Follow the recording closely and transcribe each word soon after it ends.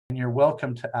you're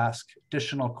welcome to ask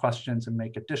additional questions and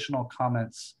make additional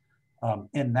comments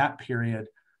in that period.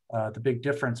 The big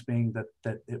difference being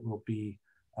that it will be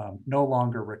no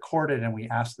longer recorded, and we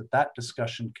ask that that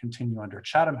discussion continue under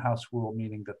Chatham House rule,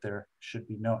 meaning that there should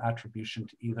be no attribution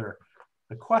to either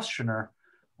the questioner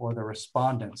or the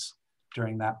respondents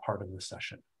during that part of the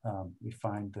session. We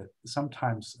find that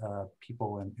sometimes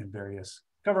people in various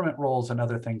government roles and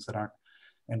other things that aren't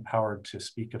empowered to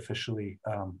speak officially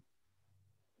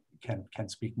can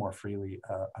speak more freely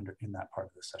in that part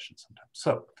of the session sometimes.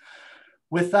 So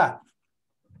with that,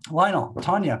 Lionel,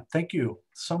 Tanya, thank you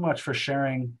so much for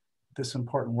sharing this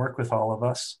important work with all of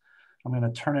us. I'm going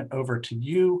to turn it over to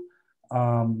you.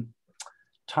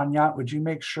 Tanya, would you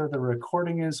make sure the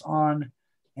recording is on?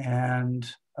 And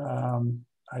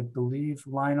I believe,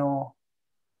 Lionel,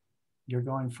 you're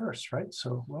going first, right?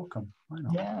 So welcome,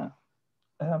 Lionel. Yeah,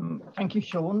 thank you,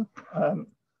 Sean.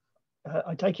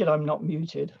 I take it I'm not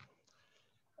muted.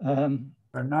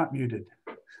 They're not muted.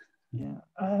 Yeah,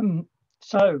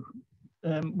 so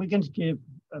we're going to give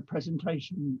a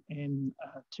presentation in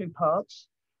two parts.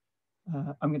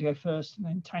 I'm going to go first, and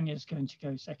then Tanya's going to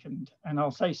go second. And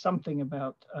I'll say something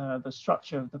about the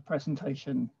structure of the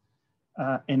presentation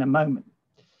in a moment.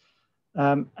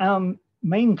 Our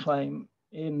main claim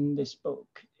in this book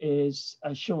is,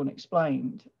 as Sean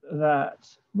explained, that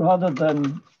rather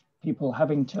than people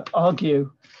having to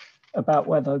argue about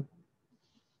whether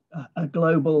a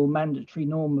global mandatory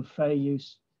norm of fair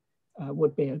use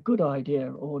would be a good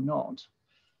idea or not,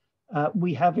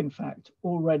 we have in fact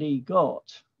already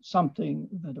got something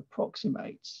that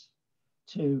approximates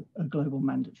to a global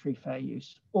mandatory fair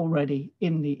use already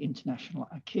in the international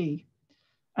acquis,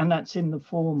 and that's in the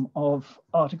form of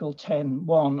Article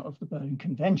 10.1 of the Berne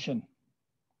Convention.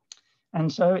 And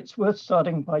so it's worth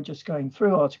starting by just going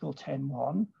through Article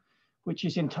 10.1, which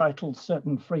is entitled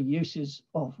Certain Free Uses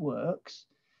of Works,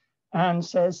 and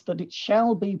says that it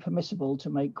shall be permissible to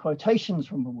make quotations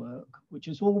from a work which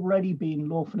has already been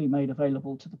lawfully made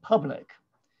available to the public,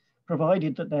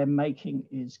 provided that their making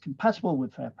is compatible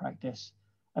with fair practice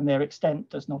and their extent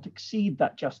does not exceed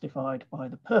that justified by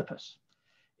the purpose,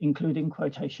 including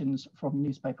quotations from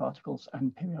newspaper articles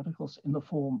and periodicals in the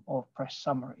form of press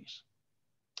summaries.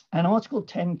 And Article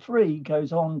 10.3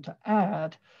 goes on to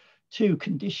add two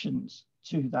conditions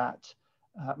to that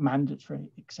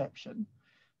mandatory exception.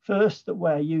 First, that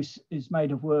where use is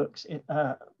made of works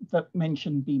that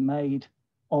mention be made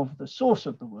of the source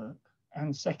of the work.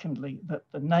 And secondly, that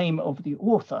the name of the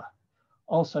author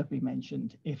also be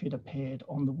mentioned if it appeared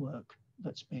on the work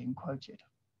that's being quoted.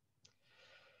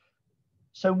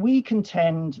 So we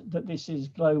contend that this is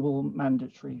global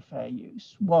mandatory fair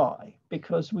use. Why?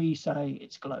 Because we say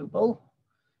it's global,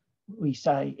 we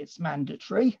say it's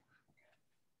mandatory,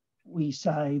 we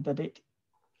say that it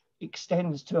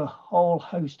extends to a whole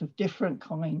host of different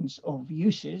kinds of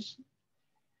uses.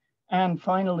 And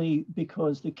finally,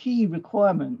 because the key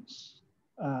requirements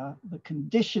that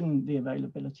condition the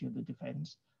availability of the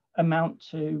defence amount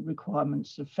to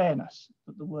requirements of fairness,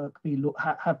 that the work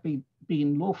have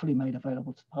been lawfully made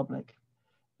available to the public,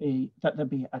 that there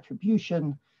be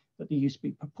attribution, that the use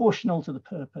be proportional to the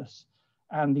purpose,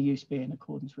 and the use be in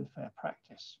accordance with fair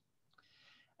practice.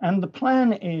 And the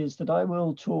plan is that I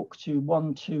will talk to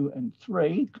 1, 2, and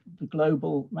 3, the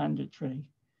global, mandatory,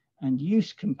 and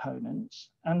use components,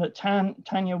 and that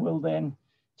Tanya will then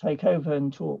take over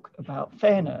and talk about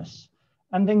fairness,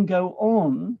 and then go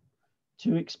on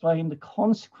to explain the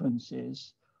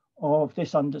consequences of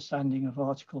this understanding of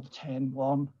Article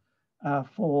 10.1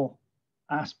 for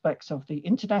aspects of the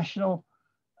international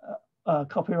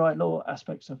copyright law,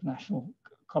 aspects of national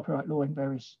copyright law in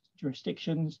various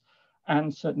jurisdictions,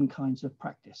 and certain kinds of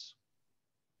practice.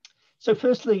 So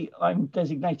firstly, I'm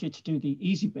designated to do the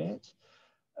easy bit.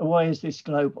 Why is this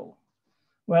global?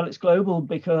 Well, it's global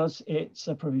because it's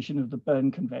a provision of the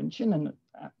Berne Convention, and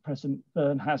at present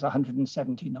Berne has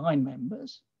 179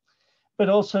 members, but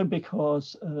also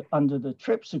because under the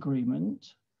TRIPS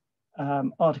agreement,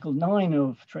 Article 9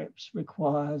 of TRIPS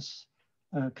requires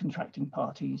contracting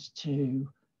parties to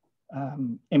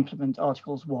implement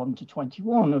Articles 1 to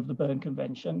 21 of the Berne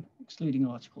Convention, excluding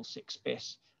Article 6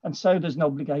 bis. And so there's an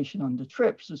obligation under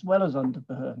TRIPS as well as under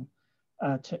Berne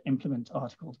to implement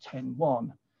Article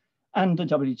 10.1. And the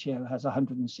WTO has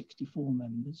 164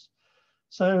 members.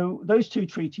 So those two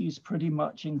treaties pretty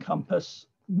much encompass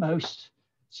most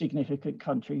significant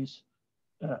countries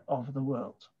of the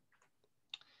world.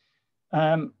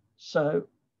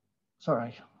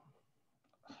 Sorry,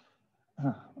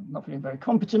 I'm not feeling very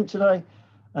competent today.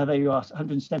 There you are,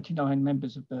 179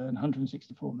 members of Berne,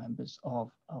 164 members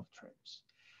of TRIPS.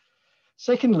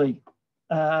 Secondly,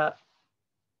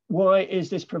 why is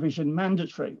this provision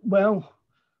mandatory? Well,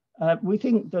 we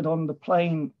think that on the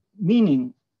plain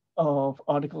meaning of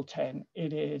Article 10,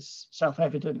 it is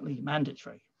self-evidently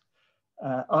mandatory.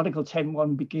 Article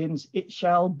 10.1 begins, "It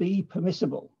shall be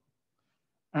permissible."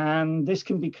 And this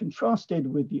can be contrasted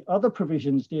with the other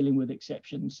provisions dealing with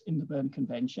exceptions in the Berne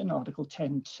Convention, Article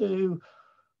 10.2,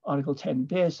 Article 10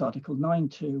 bis, Article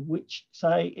 9.2, which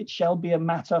say it shall be a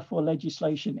matter for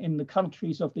legislation in the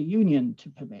countries of the Union to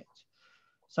permit.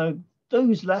 So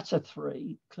those latter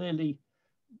three clearly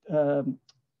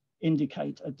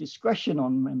indicate a discretion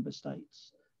on member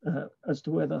states as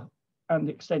to whether and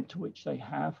the extent to which they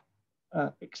have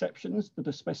exceptions that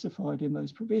are specified in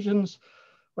those provisions,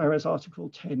 whereas Article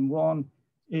 10.1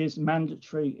 is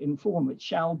mandatory in form. It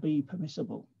shall be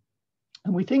permissible.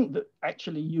 And we think that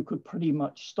actually you could pretty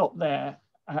much stop there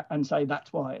and say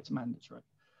that's why it's mandatory.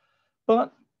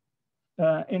 But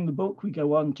in the book, we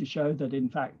go on to show that, in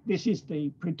fact, this is the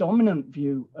predominant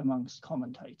view amongst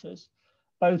commentators,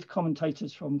 both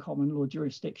commentators from common law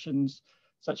jurisdictions,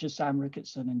 such as Sam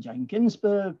Ricketson and Jane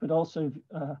Ginsburg, but also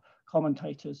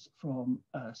commentators from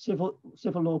civil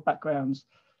law backgrounds,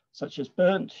 such as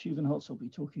Bernd Hugenholtz will be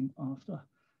talking after,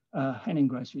 Henning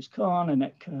Grosshuis-Kahn,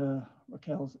 Annette Kerr,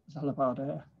 Raquel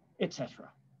Zalabarder,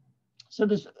 etc. So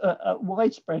there's a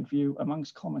widespread view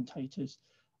amongst commentators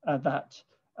that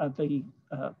the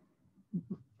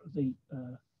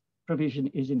provision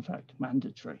is in fact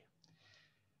mandatory.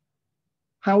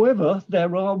 However,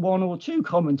 there are one or two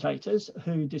commentators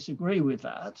who disagree with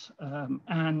that,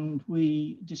 and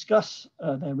we discuss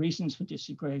their reasons for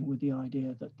disagreeing with the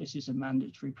idea that this is a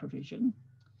mandatory provision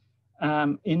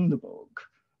in the book,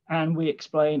 and we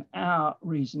explain our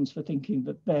reasons for thinking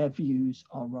that their views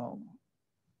are wrong.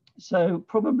 So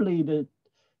probably the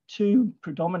two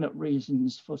predominant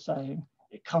reasons for saying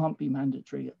it can't be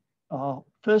mandatory are,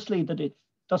 firstly, that it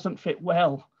doesn't fit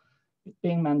well,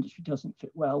 being mandatory doesn't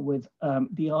fit well with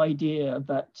the idea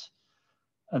that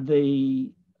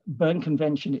the Berne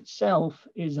Convention itself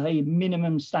is a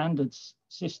minimum standards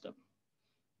system,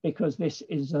 because this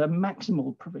is a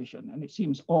maximal provision, and it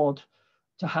seems odd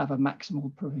to have a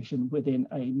maximal provision within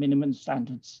a minimum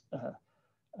standards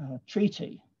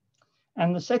treaty.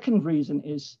 And the second reason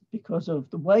is because of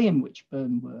the way in which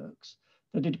Berne works,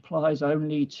 that it applies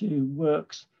only to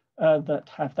works that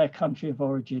have their country of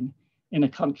origin in a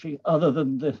country other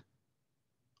than the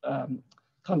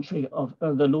country of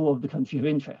the law of the country of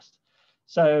interest.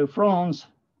 So France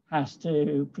has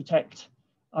to protect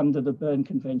under the Berne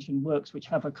Convention works which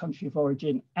have a country of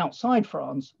origin outside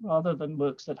France, rather than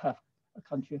works that have a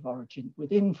country of origin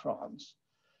within France.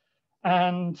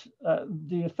 And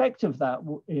the effect of that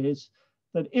is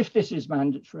that if this is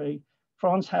mandatory,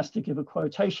 France has to give a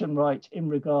quotation right in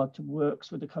regard to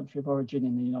works with a country of origin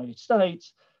in the United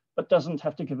States, but doesn't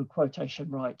have to give a quotation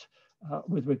right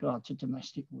with regard to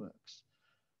domestic works.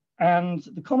 And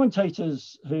the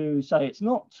commentators who say it's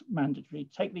not mandatory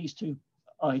take these two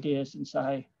ideas and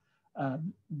say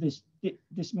this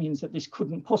means that this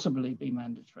couldn't possibly be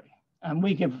mandatory. And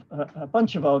we give a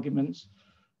bunch of arguments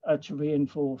to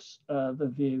reinforce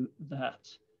the view that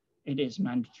it is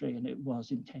mandatory and it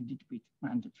was intended to be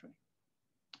mandatory.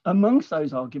 Amongst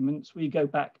those arguments, we go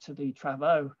back to the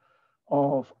travaux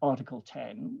of Article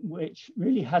 10, which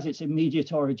really has its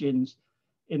immediate origins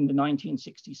in the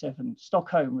 1967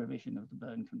 Stockholm revision of the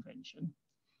Berne Convention.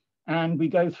 And we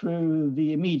go through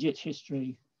the immediate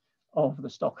history of the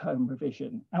Stockholm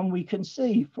revision. And we can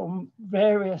see from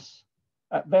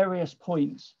at various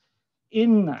points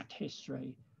in that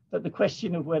history that the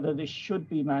question of whether this should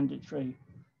be mandatory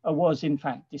was in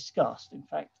fact discussed. In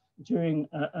fact, during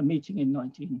a meeting in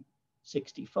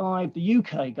 1965, the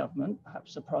UK government,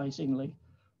 perhaps surprisingly,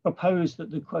 proposed that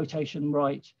the quotation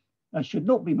right should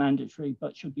not be mandatory,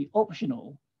 but should be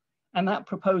optional. And that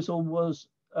proposal was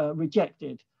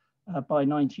rejected by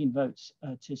 19 votes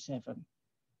to 7.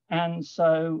 And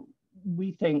so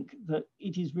we think that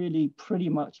it is really pretty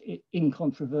much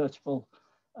incontrovertible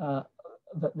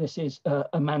that this is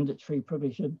a mandatory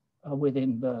provision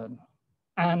within Berne.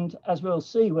 And as we'll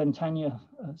see when Tanya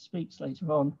speaks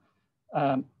later on,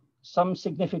 some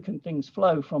significant things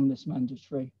flow from this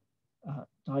mandatory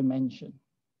dimension.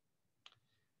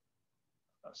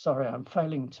 Sorry, I'm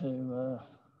failing to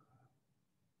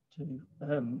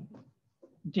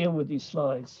deal with these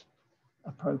slides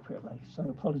appropriately, so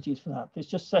apologies for that. This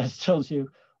just tells you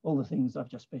all the things I've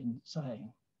just been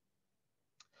saying.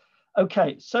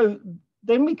 Okay, so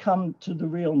then we come to the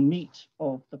real meat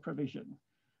of the provision,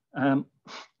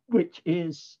 which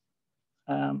is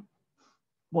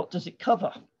what does it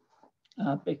cover?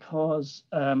 Because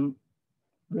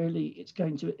really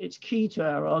it's key to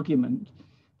our argument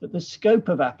that the scope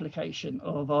of application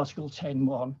of Article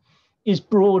 10.1 is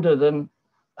broader than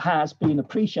has been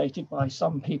appreciated by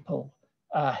some people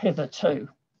hitherto.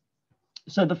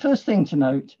 So the first thing to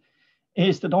note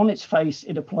is that on its face,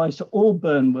 it applies to all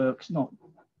burn works, not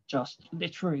just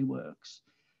literary works.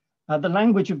 The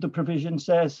language of the provision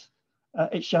says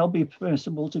it shall be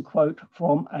permissible to quote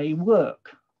from a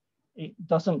work. It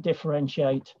doesn't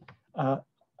differentiate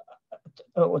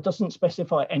or doesn't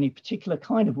specify any particular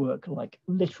kind of work like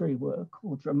literary work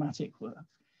or dramatic work.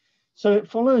 So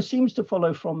it seems to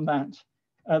follow from that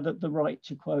that the right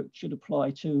to quote should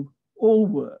apply to all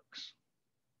works.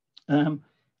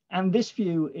 And this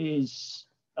view is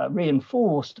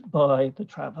reinforced by the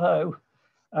Travaux,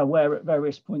 where at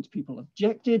various points people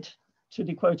objected to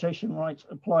the quotation right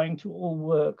applying to all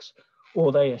works,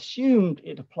 or they assumed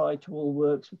it applied to all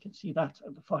works. We can see that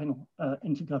at the final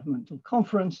intergovernmental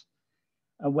conference,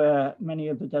 where many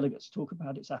of the delegates talk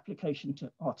about its application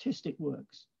to artistic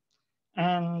works.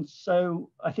 And so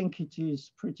I think it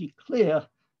is pretty clear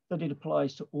that it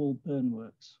applies to all burn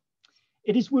works.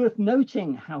 It is worth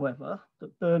noting, however,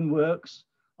 that burn works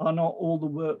are not all the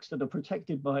works that are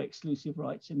protected by exclusive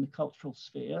rights in the cultural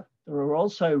sphere. There are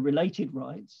also related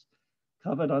rights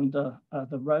covered under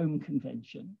the Rome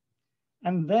Convention.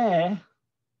 And there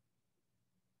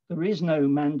is no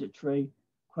mandatory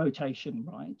quotation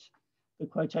right. The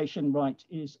quotation right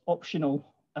is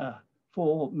optional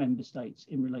for member states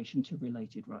in relation to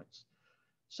related rights.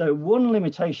 So one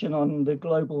limitation on the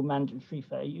global mandatory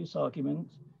fair use argument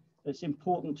that's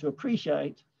important to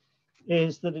appreciate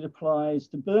is that it applies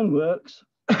to burn works,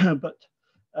 but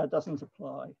doesn't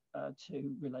apply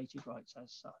to related rights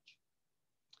as such.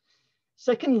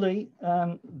 Secondly,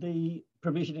 the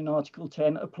provision in Article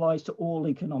 10 applies to all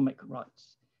economic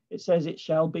rights. It says it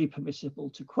shall be permissible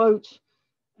to quote,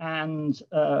 and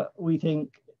we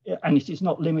think, and it is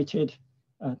not limited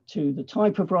to the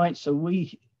type of rights. So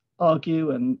we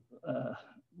argue, and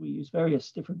we use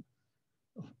various different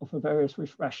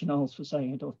rationales for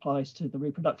saying it applies to the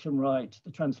reproduction right,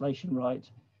 the translation right,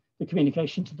 the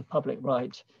communication to the public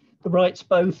right, the rights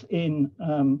both in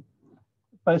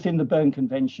the Berne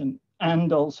Convention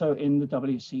and also in the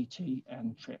WCT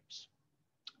and TRIPS.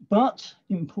 But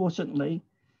importantly,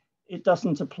 it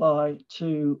doesn't apply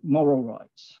to moral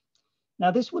rights. Now,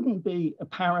 this wouldn't be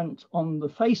apparent on the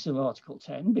face of Article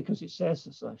 10 because it says,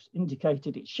 as I've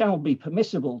indicated, it shall be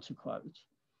permissible to quote.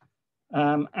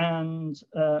 One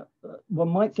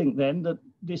might think then that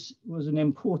this was an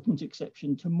important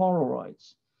exception to moral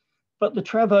rights. But the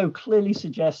Travaux clearly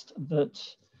suggest that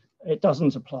it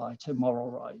doesn't apply to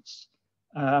moral rights.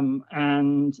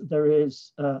 And there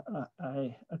is a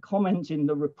comment in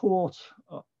the report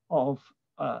at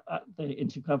the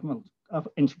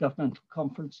Intergovernmental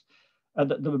Conference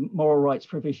that the moral rights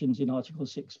provisions in Article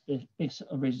 6 bis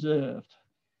are reserved.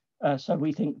 So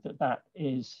we think that that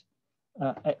is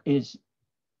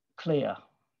clear.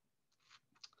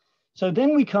 So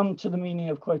then we come to the meaning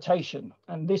of quotation,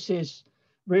 and this is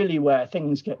really where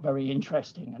things get very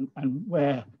interesting and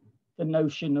where the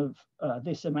notion of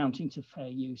this amounting to fair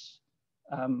use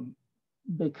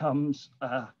becomes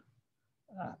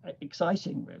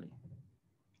exciting, really.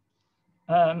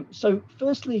 So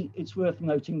firstly, it's worth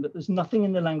noting that there's nothing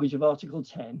in the language of Article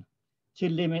 10 to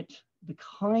limit the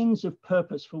kinds of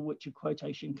purpose for which a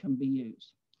quotation can be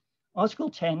used. Article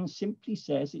 10 simply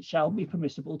says it shall be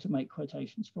permissible to make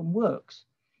quotations from works.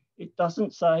 It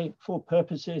doesn't say for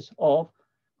purposes of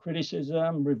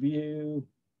criticism, review,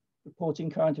 reporting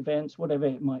current events, whatever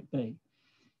it might be.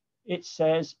 It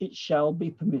says it shall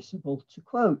be permissible to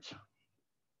quote.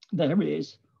 There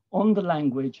is, on the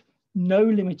language, no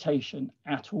limitation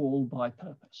at all by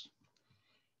purpose.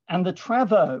 And the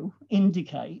Travaux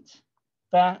indicate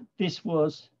that this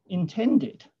was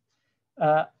intended.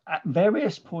 At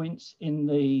various points in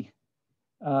the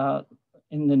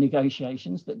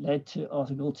negotiations that led to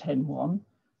Article 10.1,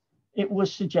 it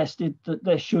was suggested that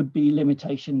there should be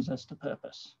limitations as to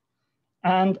purpose.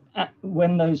 And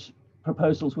when those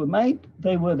proposals were made,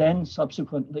 they were then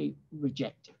subsequently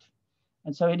rejected.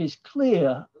 And so it is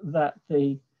clear that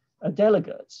the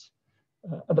delegates,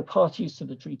 the parties to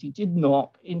the treaty, did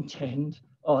not intend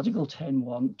Article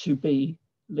 10.1 to be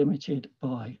limited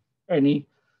by any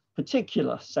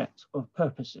particular set of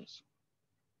purposes.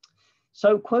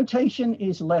 So quotation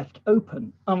is left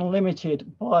open,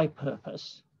 unlimited by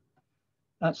purpose.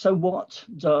 So what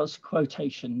does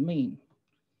quotation mean?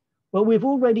 Well, we've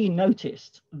already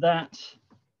noticed that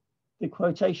the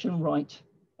quotation right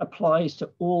applies to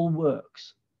all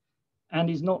works and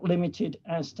is not limited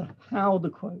as to how the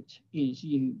quote is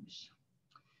used.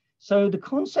 So the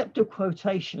concept of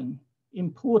quotation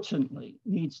importantly,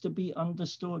 needs to be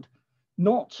understood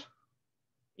not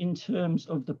in terms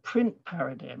of the print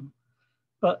paradigm,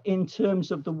 but in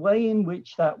terms of the way in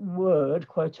which that word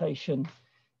quotation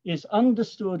is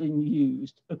understood and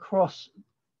used across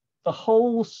the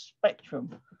whole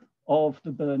spectrum of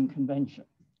the Berne Convention.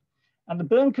 And the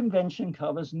Berne Convention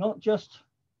covers not just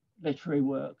literary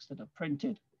works that are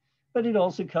printed, but it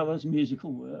also covers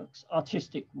musical works,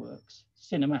 artistic works,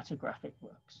 cinematographic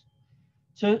works.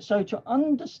 So to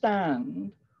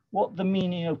understand what the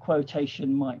meaning of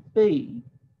quotation might be,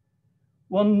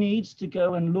 one needs to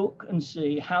go and look and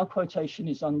see how quotation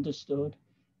is understood,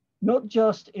 not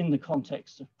just in the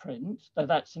context of print, though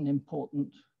that's an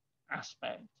important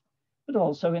aspect, but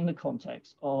also in the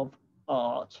context of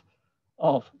art,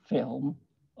 of film,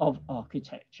 of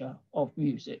architecture, of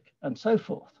music, and so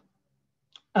forth.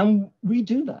 And we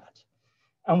do that.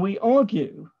 And we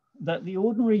argue that the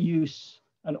ordinary use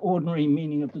and ordinary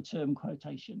meaning of the term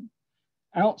quotation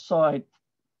outside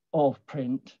of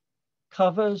print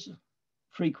covers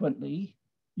frequently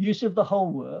use of the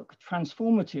whole work,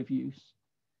 transformative use,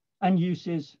 and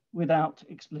uses without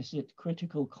explicit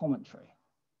critical commentary.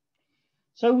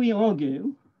 So we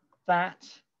argue that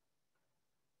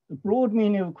the broad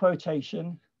meaning of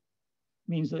quotation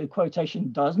means that a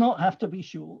quotation does not have to be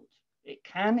short. It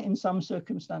can, in some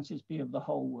circumstances, be of the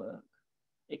whole work.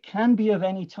 It can be of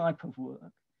any type of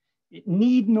work. It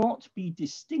need not be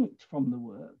distinct from the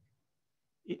work.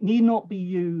 It need not be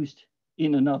used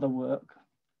in another work,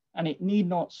 and it need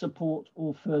not support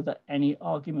or further any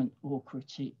argument or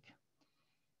critique.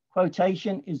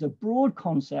 Quotation is a broad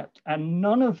concept, and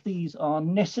none of these are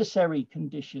necessary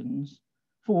conditions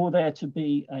for there to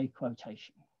be a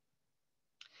quotation.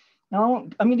 Now,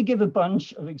 I'm going to give a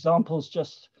bunch of examples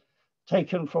just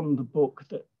taken from the book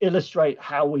that illustrate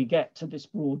how we get to this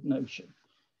broad notion.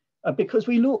 Because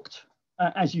we looked,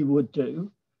 as you would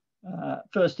do,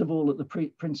 first of all, at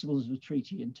the principles of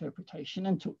treaty interpretation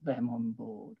and took them on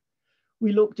board.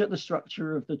 We looked at the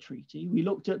structure of the treaty. We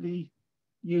looked at the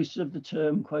use of the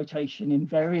term quotation in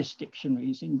various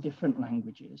dictionaries in different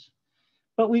languages.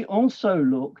 But we also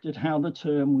looked at how the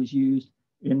term was used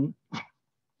in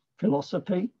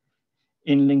philosophy,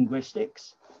 in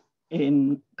linguistics,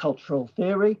 in cultural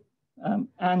theory,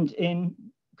 and in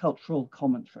cultural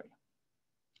commentary.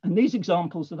 And these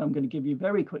examples that I'm going to give you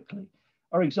very quickly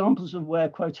are examples of where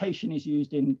quotation is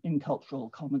used in cultural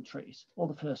commentaries, or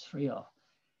the first three are.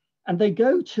 And they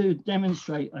go to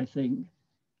demonstrate, I think,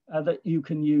 that you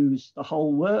can use the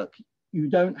whole work. You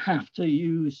don't have to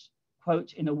use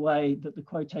quote in a way that the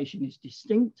quotation is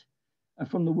distinct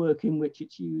from the work in which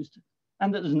it's used,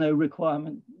 and that there's no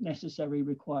necessary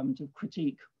requirement of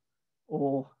critique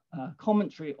or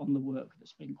commentary on the work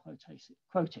that's been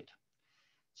quoted.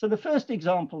 So the first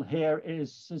example here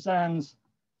is Cézanne's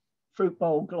Fruit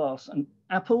Bowl, Glass and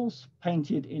Apples,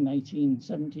 painted in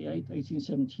 1878,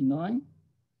 1879.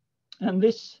 And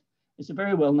this is a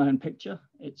very well-known picture.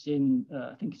 It's in,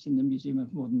 I think it's in the Museum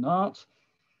of Modern Art.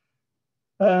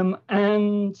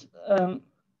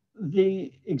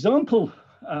 The example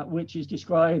which is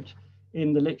described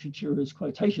in the literature as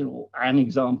quotation, or an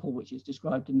example which is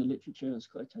described in the literature as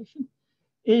quotation,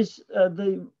 is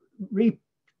the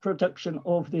reproduction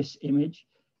of this image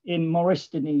in Maurice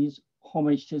Denis'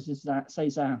 Homage to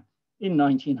Cézanne in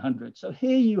 1900. So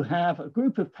here you have a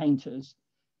group of painters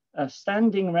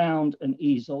standing around an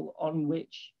easel on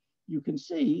which you can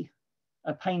see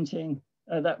a painting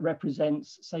that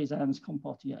represents Cézanne's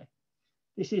Compotier.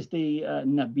 This is the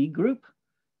Nabi group,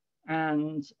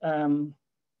 and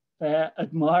they're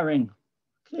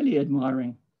clearly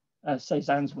admiring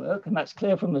Cézanne's work, and that's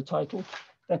clear from the title.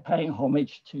 They're paying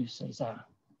homage to Cézanne.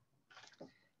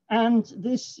 And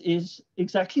this is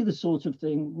exactly the sort of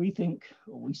thing we think,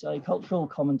 or we say cultural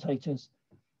commentators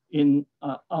in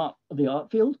the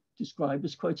art field describe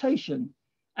as quotation.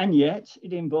 And yet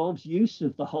it involves use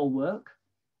of the whole work.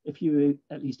 If you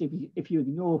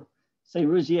ignore, say,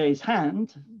 Rousier's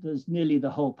hand, there's nearly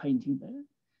the whole painting there.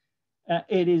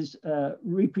 It is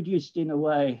reproduced in a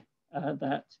way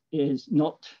that is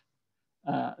not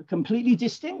completely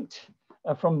distinct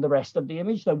from the rest of the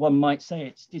image, though one might say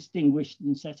it's distinguished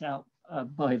and set out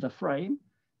by the frame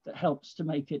that helps to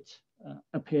make it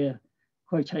appear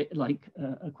like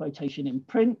a quotation in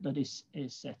print that is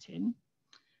set in.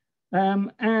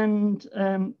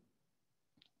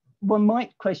 One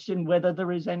might question whether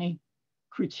there is any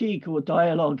critique or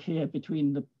dialogue here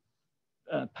between the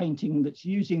painting that's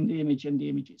using the image and the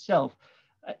image itself.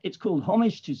 It's called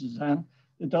Homage to Cézanne.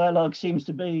 The dialogue seems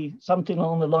to be something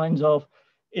along the lines of,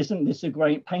 isn't this a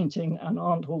great painting and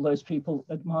aren't all those people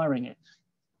admiring it?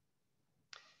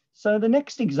 So the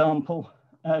next example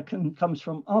comes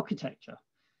from architecture.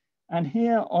 And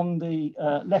here on the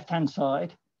left-hand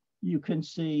side, you can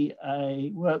see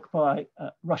a work by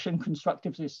Russian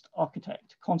constructivist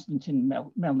architect Konstantin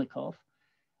Melnikov.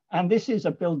 And this is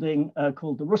a building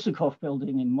called the Rusakov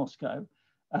building in Moscow,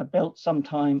 built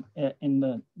sometime in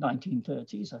the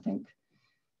 1930s, I think.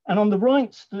 And on the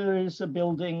right, there is a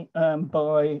building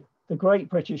by the great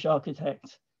British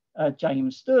architect,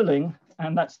 James Stirling,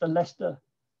 and that's the Leicester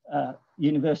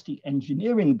University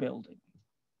Engineering Building.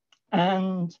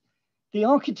 And the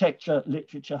architecture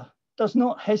literature does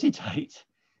not hesitate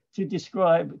to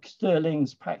describe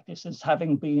Stirling's practice as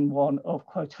having been one of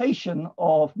quotation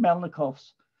of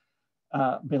Melnikov's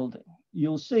building.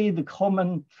 You'll see the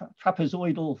common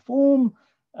trapezoidal form,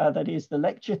 that is the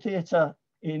lecture theatre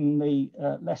in the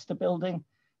Leicester building,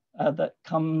 that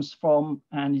comes from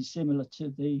and is similar to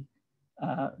the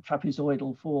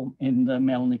trapezoidal form in the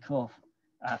Melnikov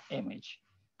image.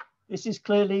 This is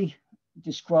clearly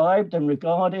described and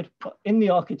regarded in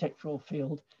the architectural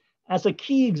field as a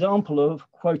key example of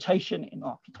quotation in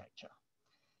architecture.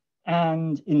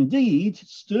 And indeed,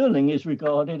 Stirling is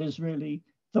regarded as really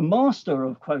the master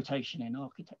of quotation in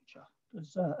architecture.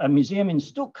 There's a museum in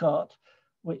Stuttgart,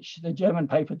 which the German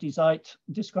paper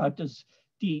described as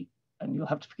and you'll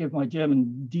have to forgive my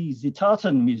German, Die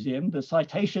Zitaten Museum, the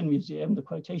citation museum, the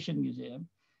quotation museum,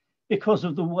 because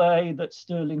of the way that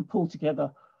Stirling pulled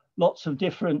together lots of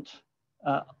different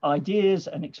ideas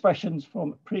and expressions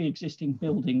from pre-existing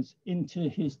buildings into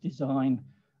his design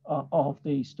of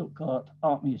the Stuttgart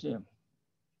Art Museum.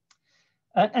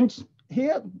 And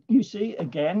here you see,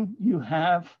 again, you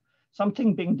have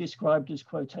something being described as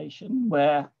quotation,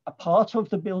 where a part of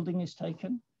the building is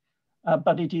taken,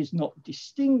 but it is not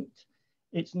distinct.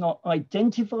 It's not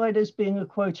identified as being a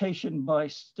quotation by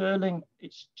Stirling.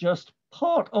 It's just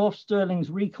part of Stirling's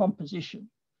recomposition.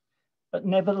 But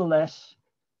nevertheless,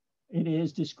 it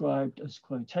is described as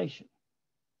quotation.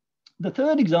 The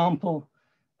third example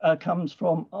comes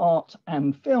from art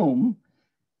and film.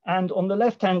 And on the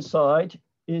left-hand side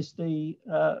is the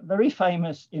very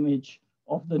famous image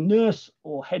of the nurse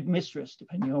or headmistress,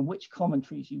 depending on which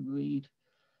commentaries you read,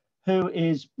 who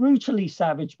is brutally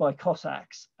savaged by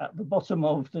Cossacks at the bottom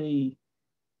of the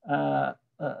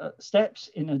steps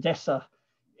in Odessa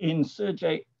in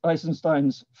Sergei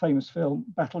Eisenstein's famous film,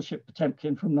 Battleship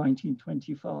Potemkin from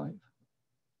 1925.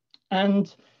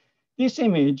 And this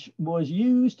image was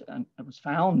used, and it was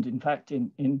found, in fact,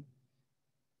 in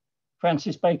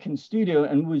Francis Bacon's studio,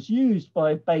 and was used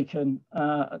by Bacon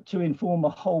to inform a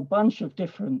whole bunch of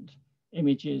different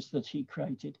images that he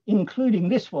created, including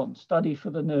this one, Study for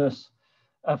the Nurse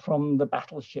from the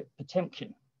Battleship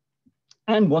Potemkin.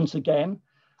 And once again,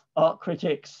 art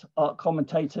critics, art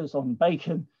commentators on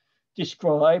Bacon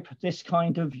describe this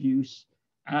kind of use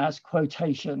as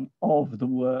quotation of the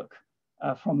work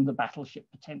from the Battleship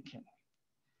Potemkin.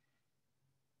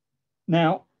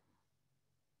 Now,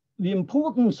 the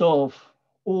importance of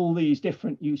all these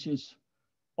different uses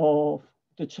of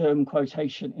the term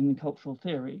quotation in the cultural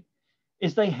theory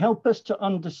is they help us to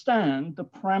understand the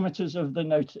parameters of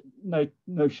the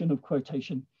notion of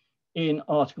quotation in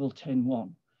Article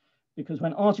 10.1. Because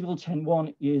when Article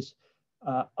 10.1 is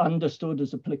understood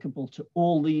as applicable to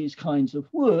all these kinds of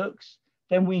works,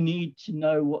 then we need to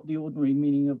know what the ordinary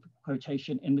meaning of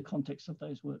quotation in the context of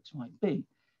those works might be.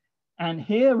 And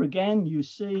here again, you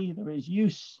see there is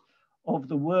use of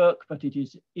the work, but it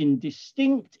is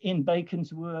indistinct in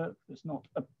Bacon's work. There's not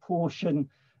a portion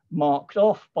marked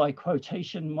off by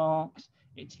quotation marks.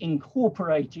 It's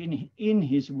incorporated in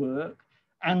his work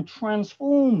and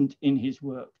transformed in his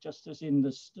work, just as in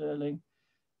the Stirling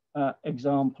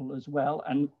example as well,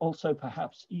 and also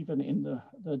perhaps even in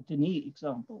the Denis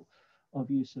example of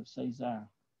use of Césaire.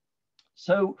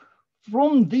 So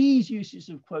from these uses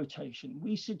of quotation,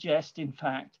 we suggest, in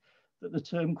fact, that the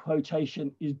term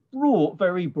quotation is broad,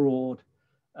 very broad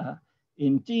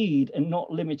indeed, and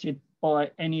not limited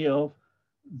by any of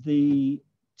the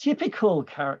typical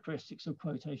characteristics of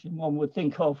quotation one would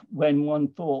think of when one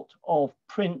thought of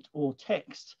print or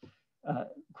text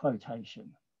quotation.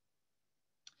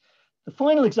 The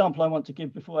final example I want to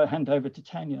give before I hand over to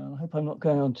Tanya, I hope I'm not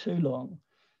going on too long,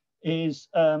 is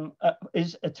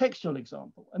a textual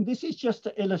example. And this is just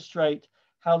to illustrate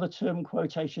how the term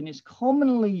quotation is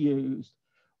commonly used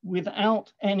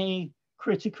without any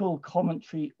critical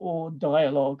commentary or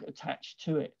dialogue attached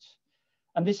to it.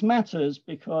 And this matters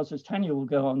because, as Tanya will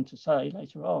go on to say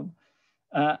later on,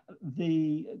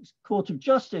 the Court of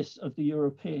Justice of the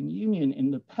European Union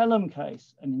in the Pelham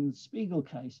case and in the Spiegel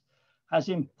case has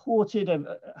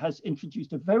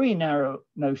introduced a very narrow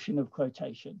notion of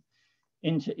quotation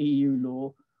into EU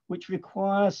law, which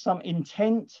requires some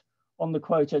intent on the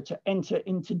quoter to enter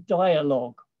into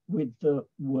dialogue with the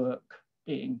work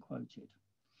being quoted.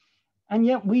 And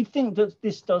yet we think that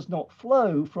this does not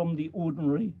flow from the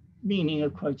ordinary meaning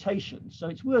of quotation. So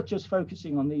it's worth just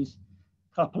focusing on these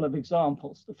couple of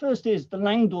examples. The first is the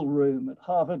Langdell Room at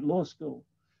Harvard Law School,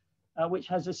 which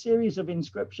has a series of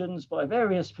inscriptions by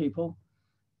various people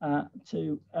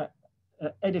to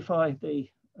edify the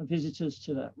visitors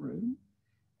to that room.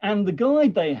 And the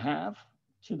guide they have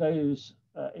to those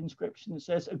inscriptions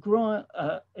says,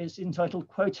 is entitled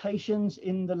Quotations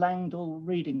in the Langdell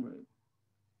Reading Room.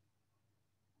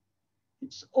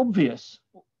 It's obvious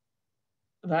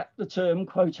that the term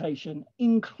quotation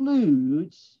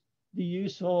includes the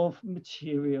use of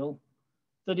material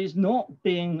that is not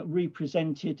being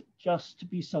represented just to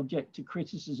be subject to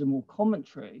criticism or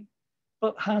commentary,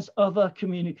 but has other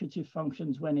communicative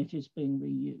functions when it is being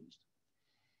reused.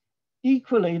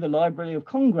 Equally, the Library of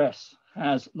Congress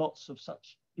has lots of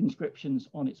such inscriptions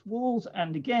on its walls.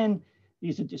 And again,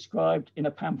 these are described in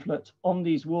a pamphlet on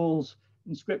these walls,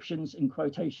 inscriptions and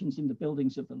quotations in the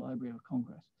buildings of the Library of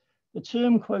Congress. The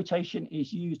term quotation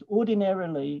is used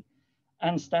ordinarily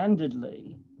and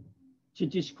standardly to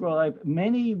describe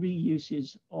many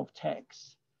reuses of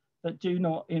texts that do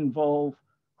not involve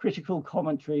critical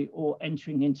commentary or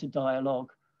entering into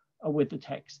dialogue with the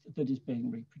text that is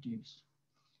being reproduced.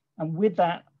 And with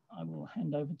that, I will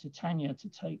hand over to Tanya to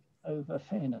take over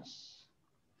fairness.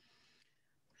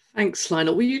 Thanks,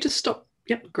 Lionel. Will you just stop?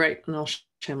 Yep, great. And I'll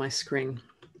share my screen.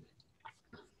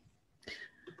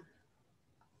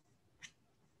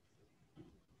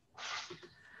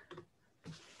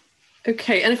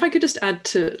 Okay, and if I could just add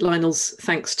to Lionel's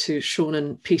thanks to Sean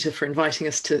and Peter for inviting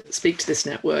us to speak to this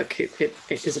network. It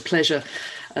is a pleasure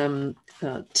to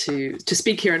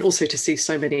speak here and also to see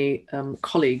so many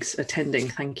colleagues attending.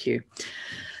 Thank you.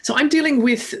 So I'm dealing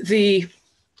with the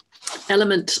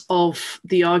element of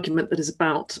the argument that is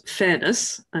about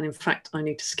fairness. And in fact, I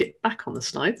need to skip back on the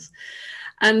slides.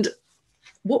 And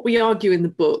what we argue in the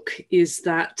book is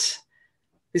that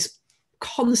this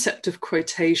concept of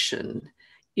quotation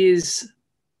is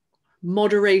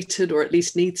moderated, or at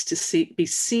least needs to be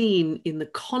seen in the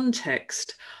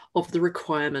context of the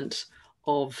requirement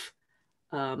of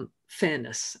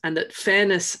fairness, and that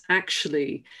fairness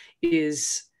actually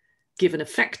is given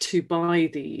effect to by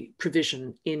the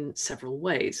provision in several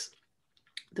ways.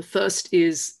 The first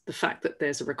is the fact that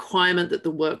there's a requirement that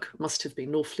the work must have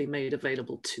been lawfully made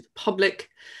available to the public.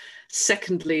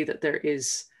 Secondly, that there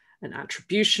is an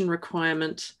attribution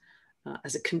requirement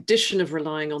as a condition of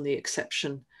relying on the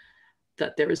exception,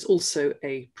 that there is also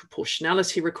a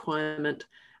proportionality requirement.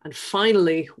 And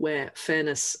finally, where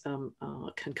fairness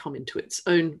can come into its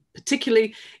own,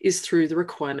 particularly, is through the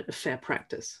requirement of fair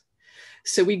practice.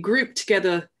 So we group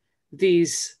together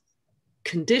these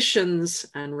conditions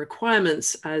and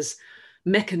requirements as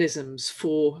mechanisms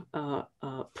for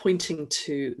pointing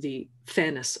to the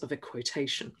fairness of a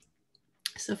quotation.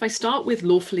 So if I start with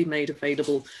lawfully made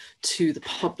available to the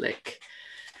public,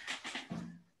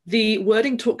 the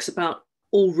wording talks about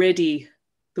already,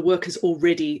 the work has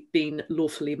already been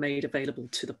lawfully made available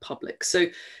to the public. So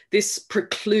this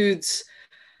precludes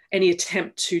any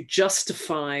attempt to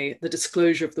justify the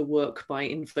disclosure of the work by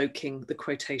invoking the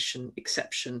quotation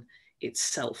exception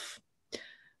itself.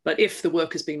 But if the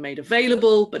work has been made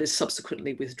available but is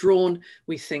subsequently withdrawn,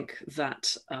 we think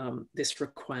that this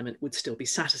requirement would still be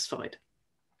satisfied.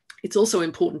 It's also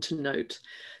important to note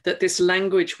that this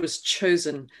language was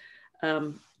chosen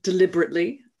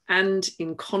deliberately and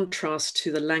in contrast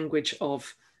to the language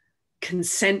of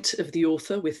consent of the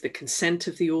author, with the consent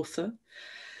of the author,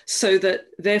 so that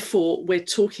therefore we're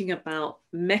talking about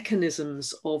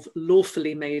mechanisms of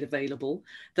lawfully made available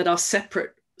that are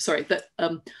separate, that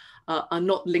are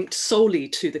not linked solely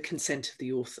to the consent of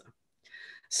the author.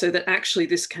 So that actually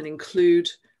this can include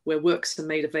where works are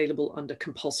made available under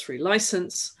compulsory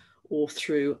license or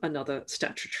through another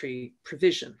statutory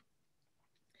provision.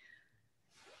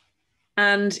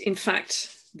 And in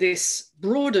fact, this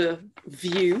broader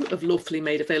view of lawfully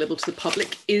made available to the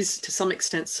public is to some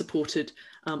extent supported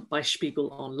by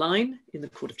Spiegel Online in the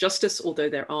Court of Justice, although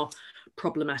there are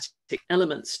problematic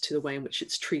elements to the way in which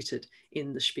it's treated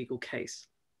in the Spiegel case.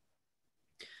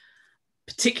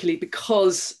 Particularly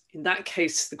because in that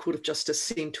case, the Court of Justice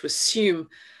seemed to assume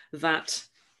that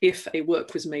if a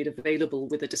work was made available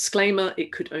with a disclaimer,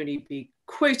 it could only be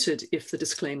quoted if the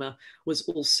disclaimer was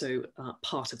also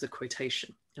part of the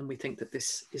quotation. And we think that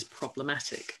this is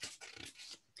problematic.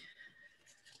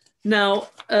 Now,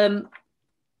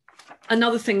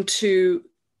 another thing to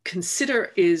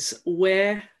consider is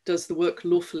where does the work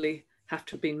lawfully have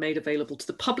to have been made available to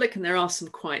the public, and there are some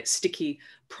quite sticky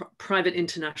private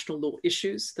international law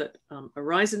issues that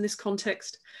arise in this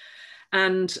context.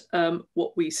 And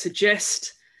what we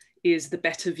suggest is the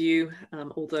better view,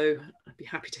 although I'd be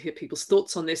happy to hear people's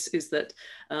thoughts on this, is that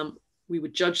we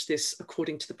would judge this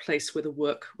according to the place where the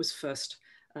work was first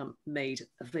made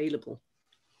available.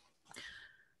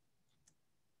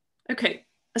 Okay,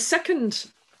 a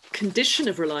second condition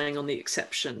of relying on the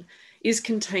exception is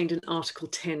contained in Article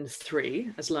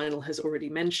 10.3, as Lionel has already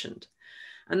mentioned.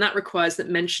 And that requires that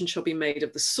mention shall be made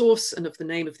of the source and of the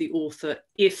name of the author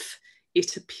if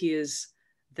it appears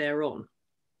thereon.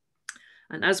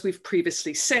 And as we've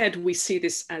previously said, we see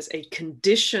this as a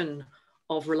condition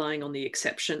of relying on the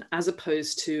exception as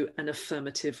opposed to an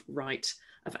affirmative right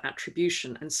of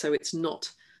attribution. And so it's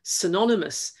not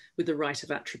synonymous with the right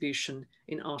of attribution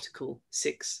in Article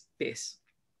 6 bis.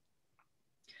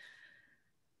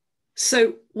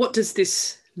 So what does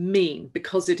this mean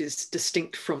because it is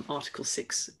distinct from Article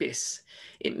 6 bis?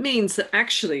 It means that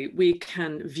actually we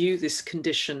can view this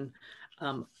condition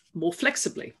more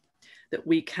flexibly, that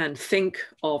we can think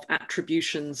of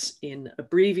attributions in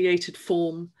abbreviated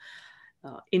form,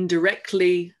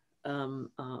 indirectly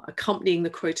accompanying the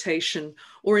quotation,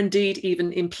 or indeed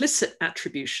even implicit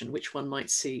attribution, which one might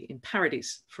see in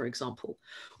parodies, for example,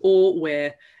 or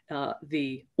where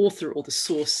the author or the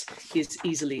source is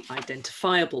easily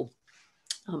identifiable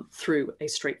through a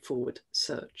straightforward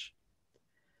search.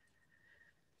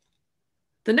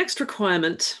 The next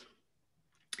requirement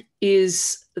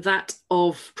is that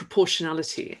of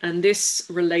proportionality, and this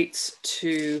relates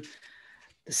to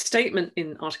the statement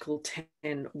in Article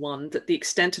 10.1 that the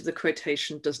extent of the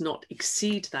quotation does not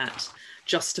exceed that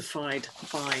justified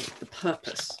by the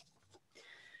purpose.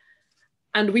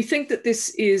 And we think that this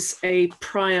is a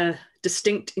prior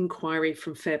distinct inquiry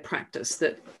from fair practice,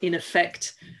 that in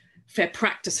effect, fair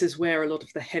practice is where a lot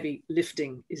of the heavy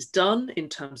lifting is done in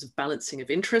terms of balancing of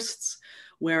interests,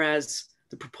 whereas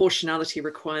the proportionality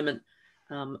requirement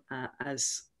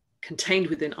as contained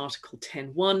within Article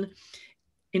 10.1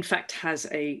 in fact has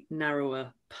a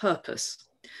narrower purpose.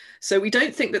 So we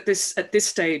don't think that this, at this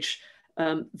stage,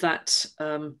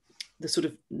 the sort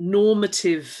of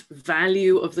normative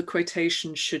value of the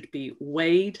quotation should be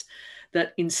weighed,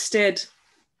 that instead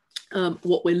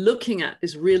what we're looking at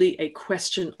is really a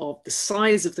question of the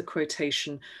size of the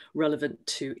quotation relevant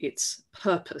to its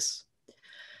purpose.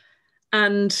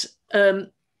 And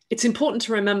it's important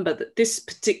to remember that this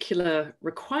particular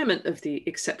requirement of the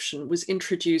exception was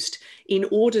introduced in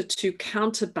order to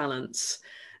counterbalance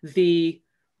the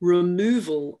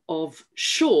removal of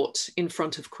short in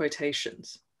front of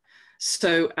quotations.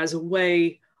 So as a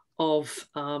way of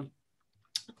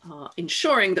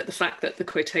ensuring that the fact that the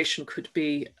quotation could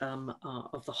be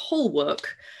of the whole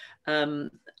work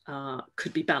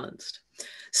could be balanced.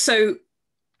 So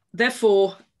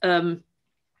therefore,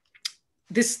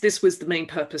 this was the main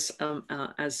purpose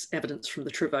as evidence from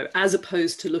the Travaux, as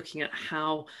opposed to looking at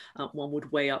how one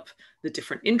would weigh up the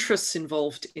different interests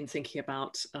involved in thinking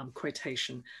about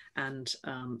quotation and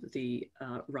the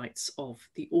rights of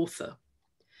the author.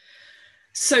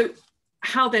 So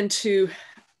how then to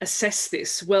assess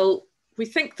this? Well, we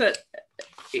think that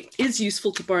it is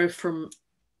useful to borrow from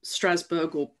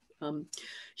Strasbourg or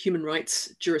human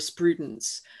rights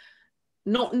jurisprudence,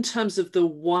 not in terms of the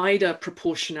wider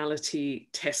proportionality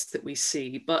test that we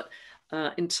see, but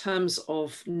in terms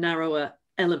of narrower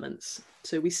elements.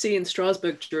 So we see in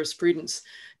Strasbourg jurisprudence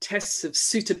tests of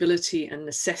suitability and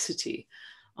necessity,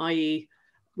 i.e.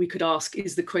 we could ask,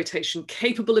 is the quotation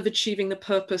capable of achieving the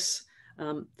purpose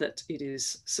that it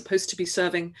is supposed to be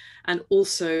serving, and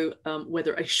also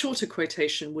whether a shorter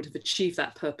quotation would have achieved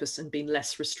that purpose and been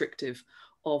less restrictive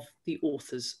of the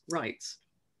author's rights.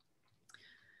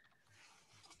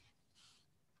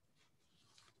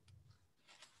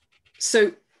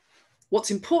 So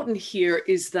what's important here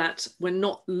is that we're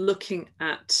not looking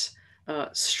at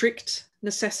strict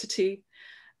necessity.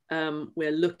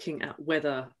 We're looking at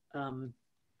whether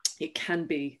it can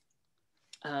be,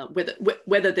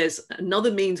 whether there's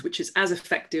another means which is as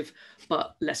effective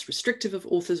but less restrictive of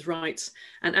authors' rights.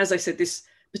 And as I said, this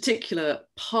particular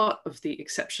part of the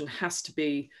exception has to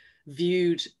be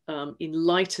viewed in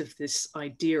light of this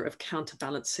idea of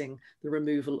counterbalancing the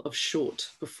removal of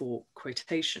short before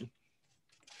quotation.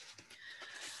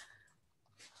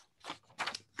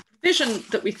 Vision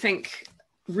that we think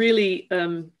really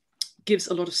gives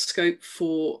a lot of scope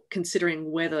for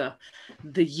considering whether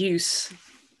the use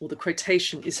or the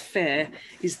quotation is fair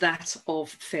is that of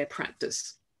fair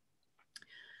practice.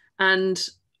 And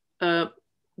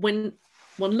when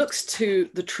one looks to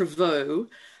the Travaux,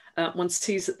 one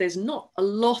sees that there's not a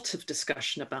lot of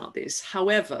discussion about this.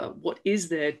 However, what is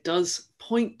there does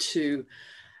point to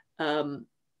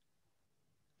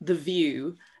the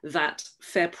view that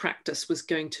fair practice was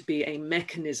going to be a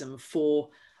mechanism for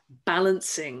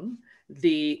balancing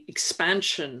the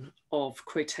expansion of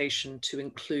quotation to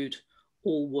include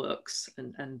all works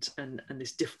and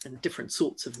this different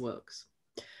sorts of works.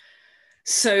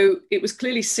 So it was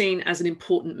clearly seen as an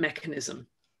important mechanism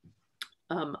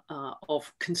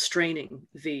of constraining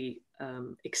the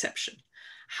exception.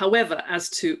 However, as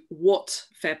to what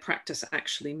fair practice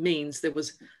actually means, there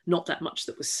was not that much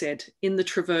that was said in the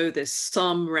Travaux. There's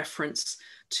some reference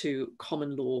to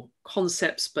common law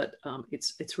concepts, but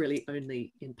it's really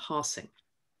only in passing.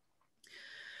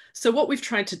 So what we've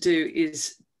tried to do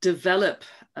is develop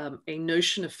a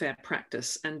notion of fair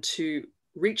practice, and to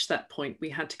reach that point, we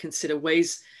had to consider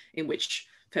ways in which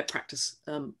fair practice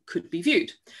could be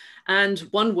viewed. And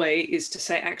one way is to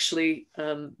say, actually,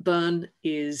 Berne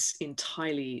is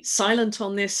entirely silent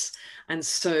on this, and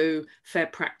so fair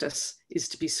practice is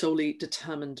to be solely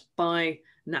determined by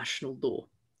national law,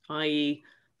 i.e.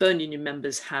 Berne Union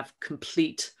members have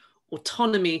complete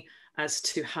autonomy as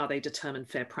to how they determine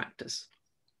fair practice.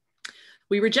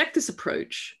 We reject this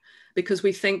approach because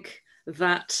we think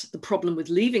that the problem with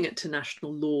leaving it to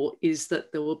national law is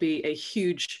that there will be a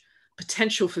huge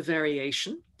potential for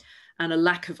variation and a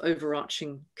lack of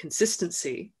overarching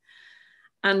consistency.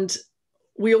 And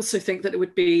we also think that it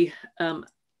would be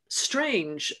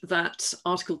strange that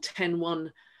Article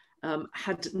 10.1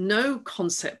 had no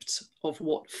concept of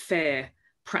what fair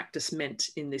practice meant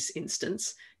in this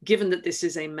instance, given that this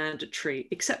is a mandatory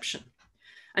exception.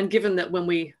 And given that when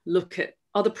we look at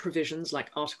other provisions like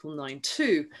Article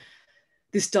 9.2,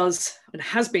 this does and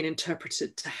has been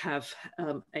interpreted to have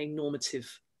a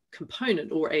normative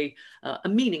component or a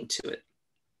meaning to it.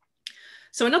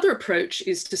 So another approach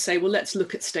is to say, well, let's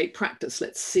look at state practice.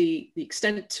 Let's see the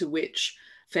extent to which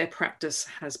fair practice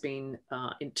has been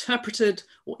interpreted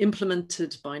or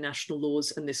implemented by national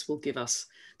laws, and this will give us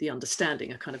the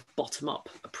understanding, a kind of bottom-up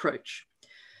approach.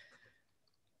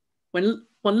 When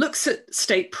one looks at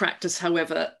state practice,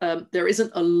 however, there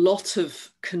isn't a lot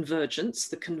of convergence.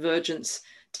 The convergence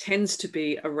tends to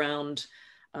be around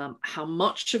how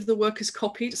much of the work is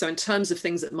copied. So in terms of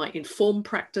things that might inform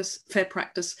practice, fair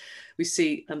practice, we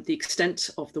see the extent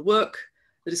of the work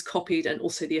that is copied and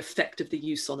also the effect of the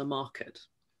use on the market.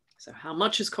 So how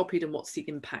much is copied and what's the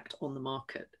impact on the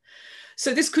market?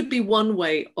 So this could be one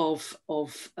way of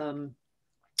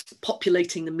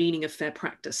populating the meaning of fair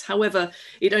practice. However,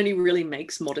 it only really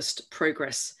makes modest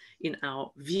progress in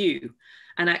our view.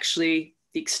 And actually,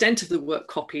 the extent of the work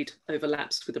copied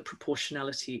overlaps with a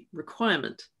proportionality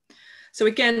requirement. So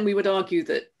again, we would argue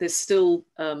that there's still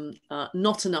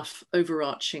not enough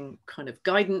overarching kind of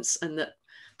guidance, and that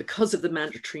because of the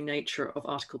mandatory nature of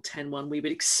Article 10.1, we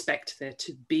would expect there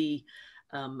to be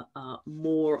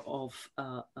more of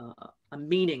a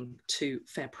meaning to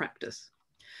fair practice.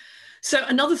 So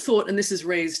another thought, and this is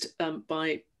raised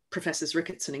by Professors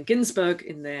Ricketson and Ginsberg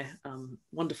in their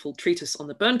wonderful treatise on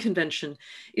the Berne Convention,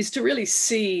 is to really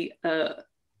see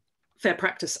fair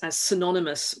practice as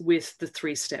synonymous with the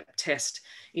three-step test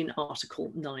in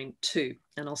Article 9.2.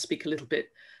 And I'll speak a little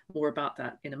bit more about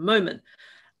that in a moment.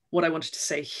 What I wanted to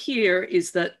say here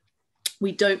is that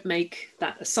we don't make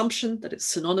that assumption that it's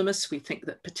synonymous. We think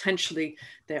that potentially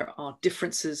there are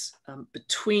differences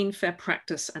between fair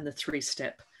practice and the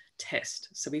three-step test.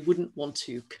 So we wouldn't want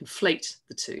to conflate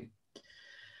the two.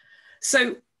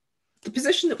 So the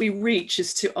position that we reach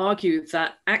is to argue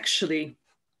that actually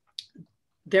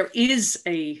there is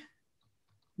a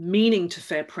meaning to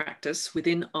fair practice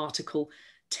within Article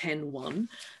 10.1,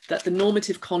 that the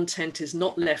normative content is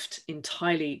not left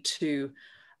entirely to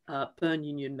Berne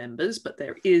Union members, but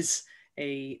there is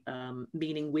a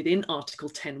meaning within Article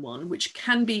 10.1, which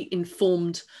can be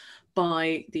informed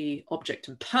by the object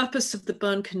and purpose of the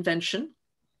Berne Convention,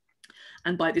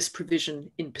 and by this provision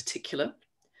in particular.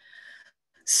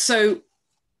 So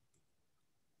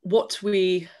what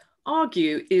we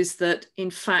argue is that,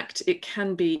 in fact, it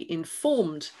can be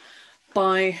informed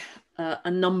by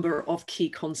a number of key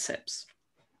concepts.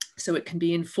 So it can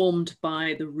be informed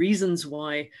by the reasons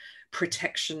why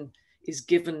protection is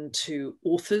given to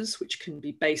authors, which can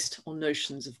be based on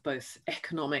notions of both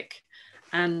economic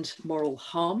and moral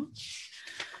harm.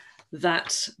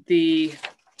 That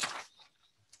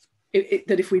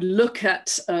if we look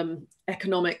at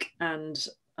economic and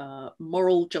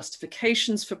moral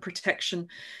justifications for protection,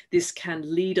 this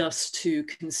can lead us to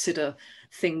consider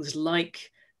things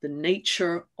like the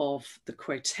nature of the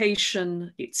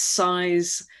quotation, its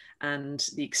size, and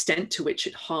the extent to which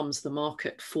it harms the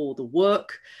market for the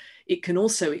work. It can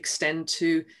also extend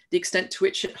to the extent to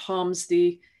which it harms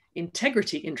the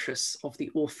integrity interests of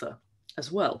the author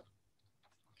as well.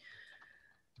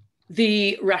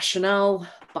 The rationale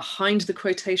behind the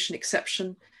quotation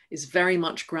exception is very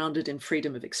much grounded in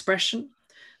freedom of expression.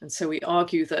 And so we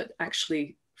argue that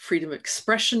actually freedom of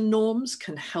expression norms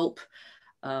can help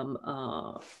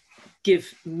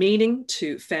give meaning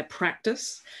to fair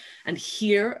practice. And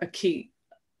here a key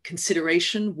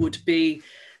consideration would be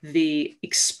the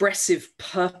expressive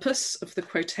purpose of the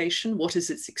quotation. What is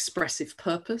its expressive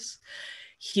purpose?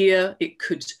 Here it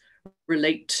could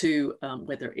relate to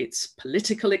whether it's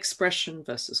political expression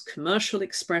versus commercial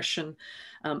expression.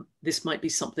 This might be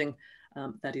something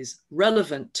that is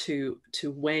relevant to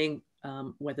weighing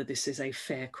whether this is a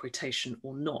fair quotation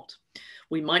or not.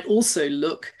 We might also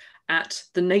look at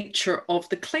the nature of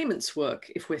the claimant's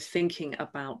work if we're thinking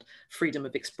about freedom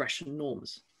of expression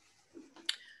norms.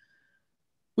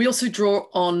 We also draw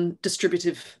on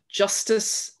distributive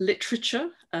justice literature,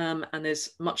 and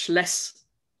there's much less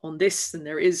on this than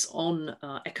there is on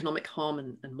economic harm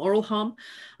and moral harm,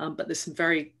 but there's some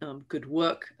very good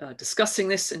work discussing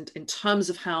this in terms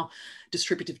of how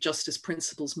distributive justice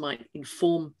principles might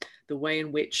inform the way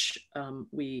in which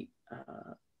we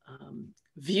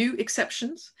view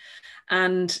exceptions.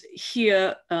 And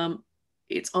here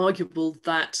it's arguable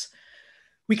that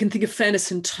we can think of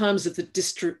fairness in terms of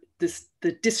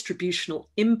the distributional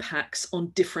impacts on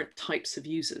different types of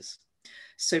users.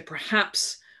 So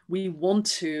perhaps we want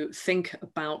to think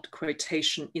about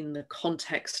quotation in the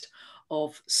context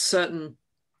of certain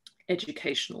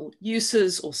educational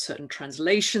uses or certain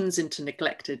translations into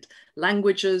neglected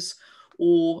languages,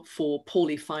 or for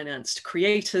poorly financed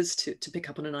creators, to pick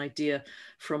up on an idea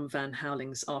from Van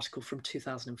Houweling's article from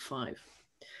 2005.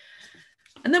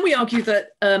 And then we argue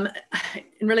that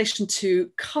in relation to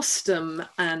custom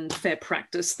and fair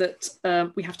practice,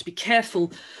 that we have to be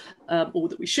careful, or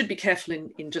that we should be careful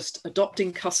in just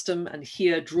adopting custom, and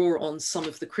here draw on some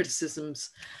of the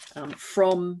criticisms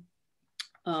from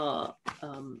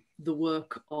the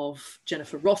work of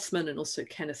Jennifer Rothman and also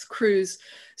Kenneth Cruz,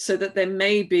 so that there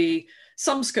may be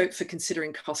some scope for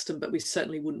considering custom, but we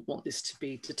certainly wouldn't want this to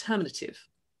be determinative.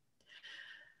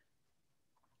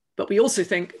 But we also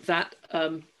think that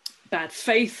bad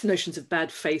faith, notions of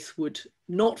bad faith would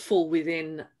not fall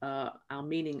within our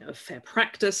meaning of fair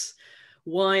practice.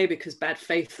 Why? Because bad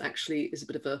faith actually is a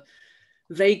bit of a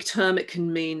vague term. It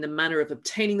can mean the manner of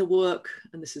obtaining the work,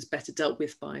 and this is better dealt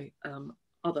with by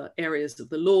other areas of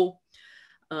the law.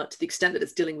 To the extent that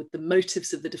it's dealing with the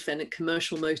motives of the defendant,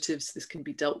 commercial motives, this can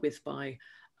be dealt with by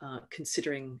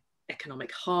considering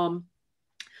economic harm.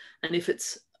 And if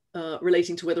it's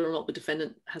relating to whether or not the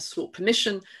defendant has sought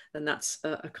permission, then that's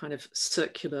a kind of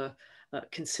circular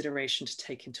consideration to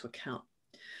take into account.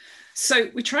 So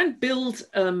we try and build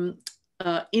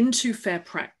into fair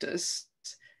practice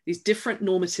these different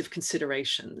normative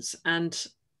considerations, and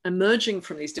emerging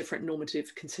from these different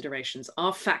normative considerations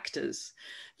are factors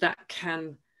that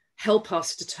can help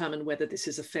us determine whether this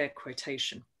is a fair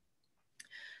quotation.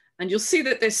 And you'll see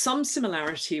that there's some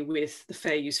similarity with the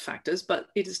fair use factors, but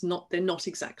it is not, they're not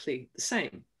exactly the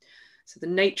same. So the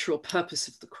nature or purpose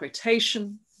of the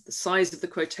quotation, the size of the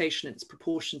quotation, its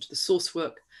proportion to the source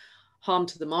work, harm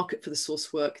to the market for the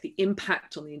source work, the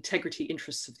impact on the integrity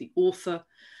interests of the author,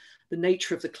 the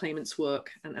nature of the claimant's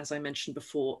work, and as I mentioned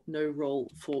before, no role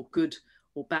for good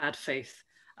or bad faith,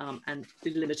 and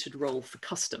the limited role for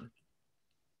custom.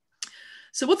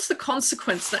 So what's the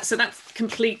consequence? So that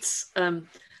completes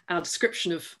our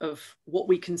description of what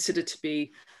we consider to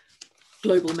be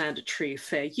global mandatory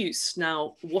fair use.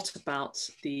 Now, what about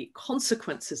the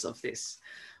consequences of this?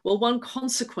 Well, one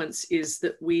consequence is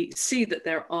that we see that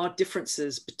there are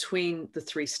differences between the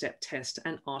three-step test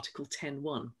and Article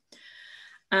 10.1.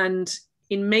 And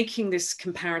in making this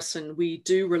comparison, we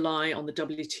do rely on the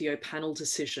WTO panel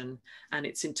decision and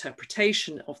its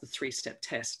interpretation of the three-step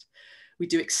test. We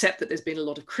do accept that there's been a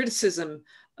lot of criticism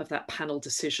of that panel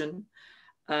decision,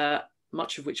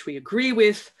 much of which we agree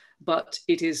with, but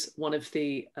it is one of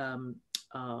the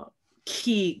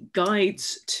key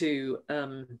guides to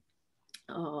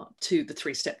the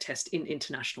three-step test in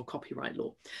international copyright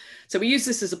law. So we use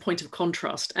this as a point of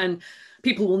contrast, and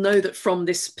people will know that from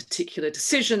this particular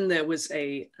decision, there was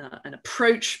an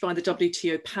approach by the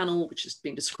WTO panel, which has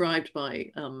been described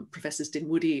by Professors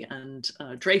Dinwoodie and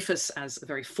Dreyfus as a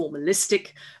very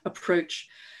formalistic approach.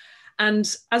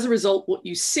 And as a result, what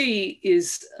you see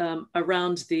is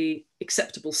around the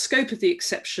acceptable scope of the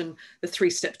exception, the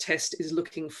three-step test is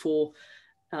looking for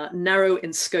narrow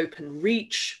in scope and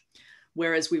reach.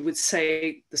 whereas we would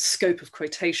say the scope of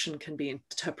quotation can be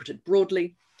interpreted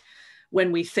broadly.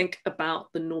 When we think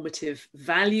about the normative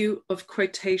value of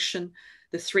quotation,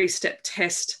 the three-step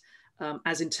test,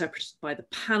 as interpreted by the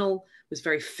panel, was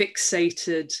very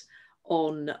fixated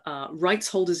on rights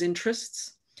holders'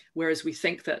 interests, whereas we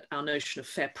think that our notion of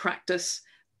fair practice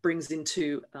brings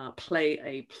into play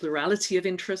a plurality of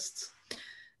interests.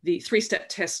 The three-step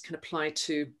test can apply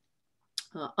to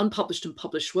unpublished and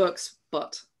published works,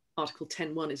 but Article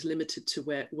 10.1 is limited to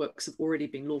where works have already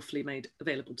been lawfully made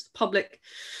available to the public.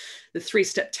 The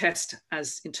three-step test,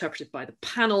 as interpreted by the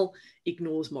panel,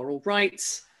 ignores moral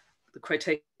rights. The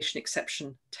quotation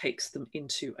exception takes them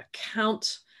into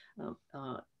account.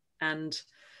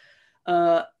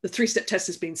 The three-step test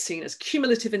has been seen as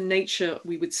cumulative in nature.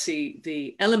 We would see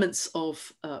the elements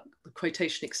of the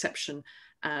quotation exception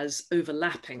as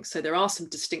overlapping. So there are some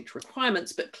distinct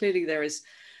requirements, but clearly there is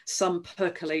some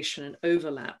percolation and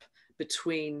overlap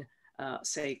between,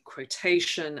 say,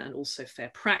 quotation and also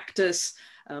fair practice,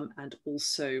 and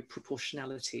also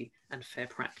proportionality and fair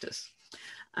practice.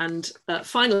 And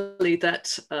finally,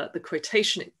 that the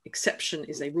quotation exception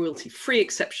is a royalty-free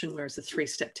exception, whereas the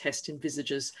three-step test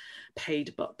envisages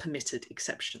paid but permitted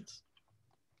exceptions.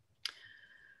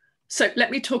 So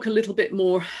let me talk a little bit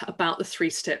more about the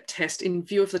three-step test. In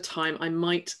view of the time, I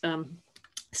might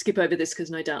skip over this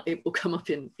because no doubt it will come up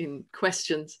in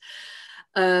questions.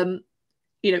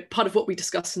 You know, part of what we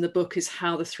discuss in the book is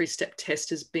how the three-step test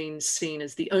has been seen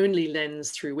as the only lens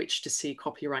through which to see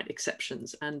copyright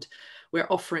exceptions. And we're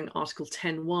offering Article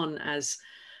 10.1 as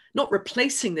not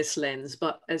replacing this lens,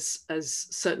 but as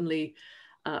certainly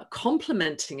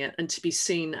complementing it, and to be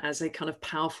seen as a kind of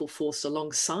powerful force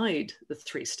alongside the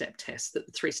three-step test, that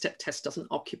the three-step test doesn't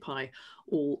occupy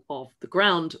all of the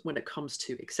ground when it comes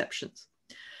to exceptions.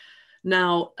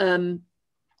 Now,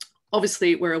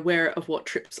 obviously, we're aware of what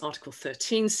TRIPS Article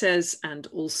 13 says, and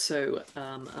also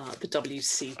the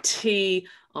WCT,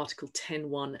 Article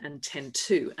 10.1 and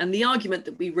 10.2. And the argument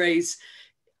that we raise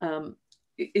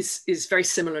is very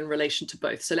similar in relation to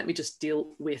both. So let me just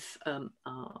deal with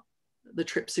the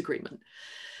TRIPS agreement.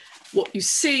 What you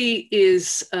see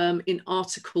is in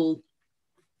Article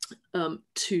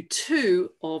 2.2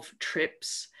 of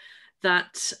TRIPS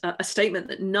that a statement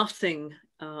that nothing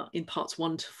in parts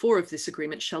 1 to 4 of this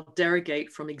agreement shall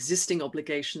derogate from existing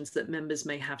obligations that members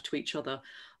may have to each other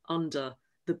under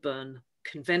the Berne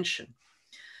Convention.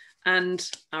 And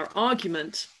our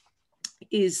argument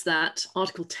is that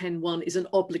Article 10.1 is an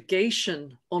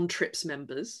obligation on TRIPS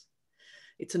members.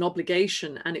 It's an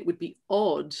obligation, and it would be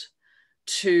odd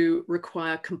to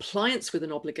require compliance with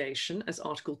an obligation, as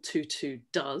Article 2.2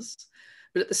 does,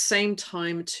 but at the same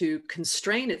time to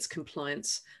constrain its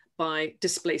compliance by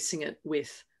displacing it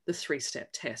with the three-step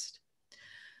test.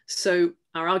 So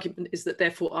our argument is that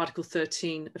therefore Article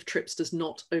 13 of TRIPS does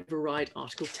not override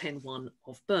Article 10.1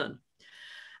 of Berne.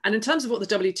 And in terms of what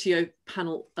the WTO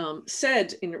panel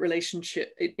said in relation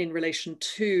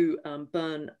to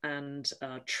Berne and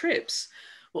TRIPS,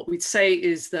 what we'd say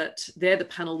is that there the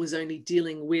panel was only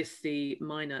dealing with the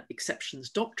minor exceptions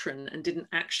doctrine and didn't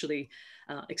actually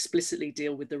explicitly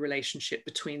deal with the relationship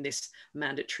between this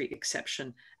mandatory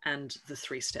exception and the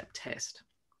three-step test.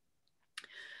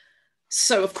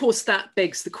 So of course that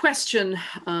begs the question,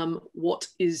 what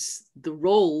is the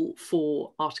role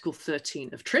for Article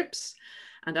 13 of TRIPS?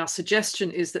 And our suggestion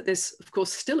is that there's of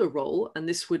course still a role, and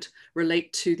this would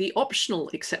relate to the optional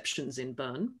exceptions in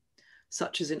Berne,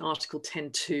 such as in Article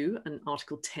 10.2 and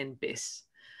Article 10 bis,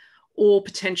 or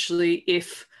potentially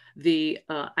if the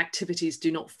activities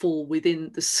do not fall within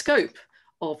the scope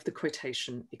of the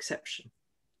quotation exception.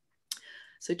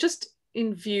 So just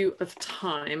in view of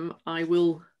time, I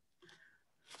will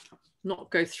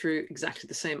not go through exactly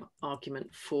the same argument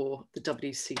for the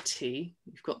WCT.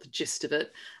 You've got the gist of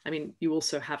it. I mean, you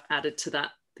also have added to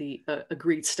that the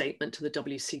agreed statement to the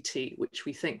WCT, which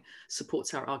we think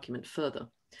supports our argument further.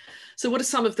 So what are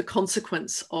some of the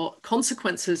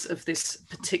consequences of this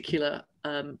particular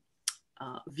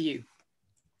view?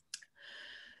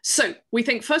 So we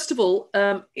think, first of all,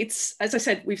 it's, as I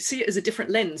said, we see it as a different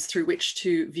lens through which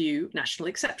to view national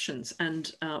exceptions.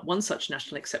 And one such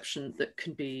national exception that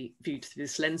can be viewed through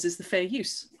this lens is the fair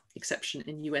use exception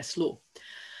in US law.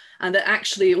 And that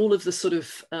actually all of the sort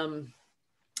of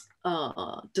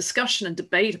discussion and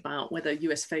debate about whether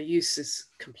US fair use is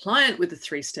compliant with the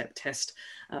three-step test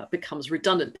becomes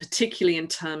redundant, particularly in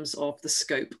terms of the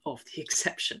scope of the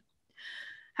exception.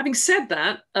 Having said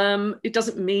that, it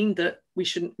doesn't mean that we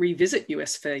shouldn't revisit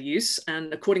US fair use.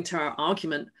 And according to our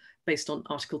argument, based on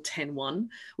Article 10.1.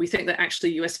 We think that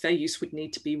actually US fair use would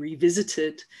need to be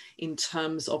revisited in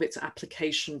terms of its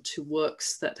application to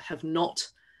works that have not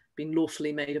been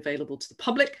lawfully made available to the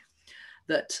public,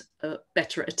 that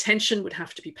better attention would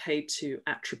have to be paid to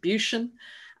attribution,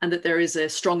 and that there is a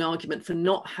strong argument for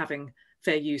not having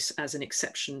fair use as an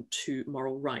exception to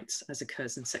moral rights, as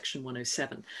occurs in Section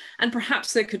 107. And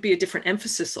perhaps there could be a different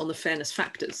emphasis on the fairness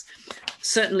factors.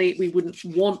 Certainly, we wouldn't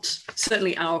want,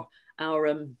 certainly our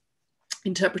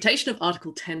interpretation of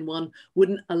Article 10.1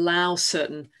 wouldn't allow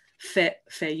certain fair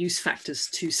use factors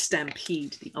to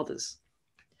stampede the others.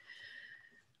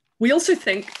 We also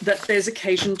think that there's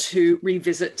occasion to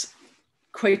revisit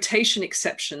quotation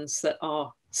exceptions that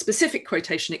are specific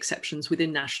quotation exceptions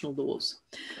within national laws.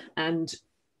 And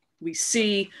we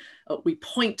see, we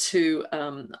point to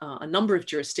a number of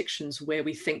jurisdictions where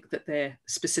we think that their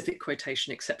specific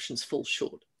quotation exceptions fall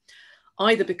short,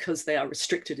 either because they are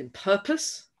restricted in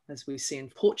purpose, as we see in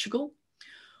Portugal,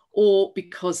 or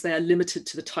because they are limited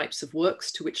to the types of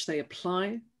works to which they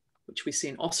apply, which we see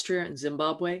in Austria and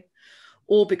Zimbabwe,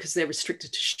 or because they're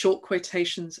restricted to short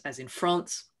quotations, as in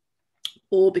France,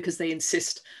 or because they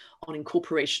insist on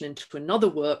incorporation into another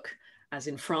work, as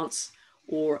in France,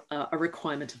 or a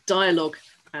requirement of dialogue,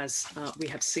 as we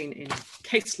have seen in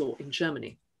case law in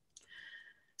Germany.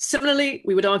 Similarly,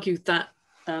 we would argue that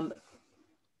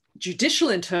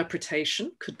judicial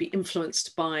interpretation could be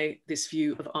influenced by this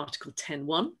view of Article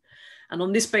 10.1. And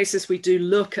on this basis, we do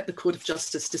look at the Court of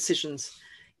Justice decisions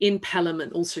in Pelham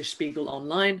and also Spiegel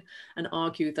Online, and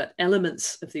argue that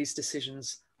elements of these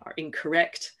decisions are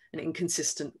incorrect and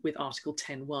inconsistent with Article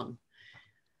 10.1,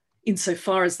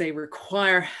 insofar as they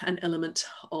require an element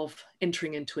of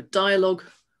entering into a dialogue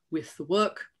with the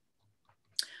work,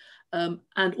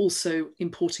 and also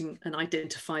importing an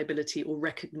identifiability or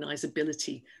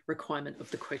recognizability requirement of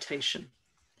the quotation.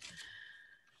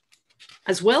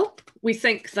 As well, we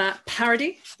think that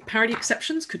parody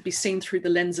exceptions could be seen through the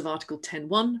lens of Article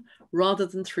 10.1 rather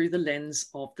than through the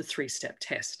lens of the three-step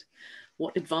test.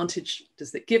 What advantage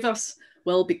does that give us?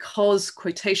 Well, because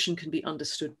quotation can be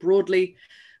understood broadly,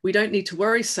 we don't need to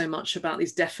worry so much about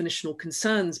these definitional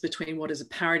concerns between what is a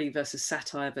parody versus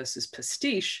satire versus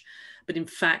pastiche, but in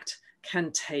fact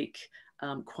can take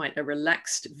quite a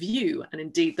relaxed view. And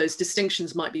indeed, those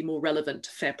distinctions might be more relevant to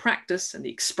fair practice and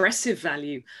the expressive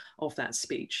value of that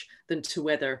speech than to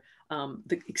whether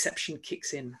the exception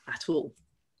kicks in at all.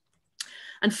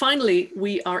 And finally,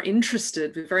 we are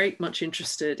interested, we're very much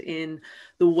interested in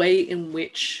the way in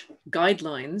which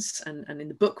guidelines, and in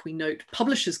the book we note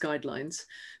publishers' guidelines,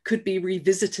 could be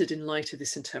revisited in light of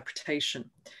this interpretation.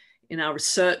 In our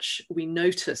research, we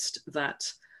noticed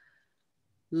that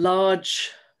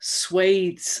large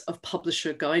swathes of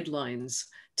publisher guidelines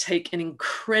take an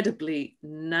incredibly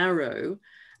narrow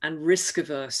and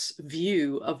risk-averse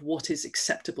view of what is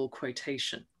acceptable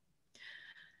quotation.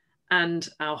 And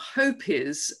our hope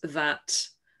is that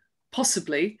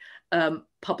possibly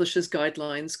publishers'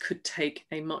 guidelines could take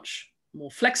a much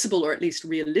more flexible or at least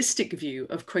realistic view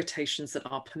of quotations that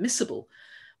are permissible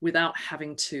without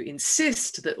having to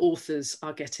insist that authors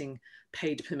are getting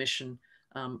paid permission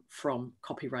from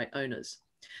copyright owners.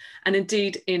 And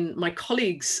indeed, in my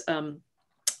colleague's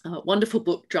wonderful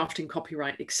book, Drafting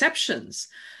Copyright Exceptions,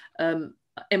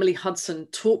 Emily Hudson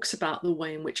talks about the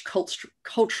way in which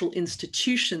cultural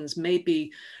institutions may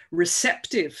be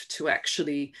receptive to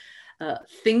actually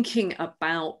thinking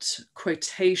about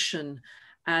quotation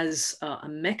as a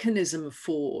mechanism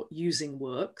for using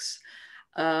works,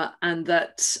 and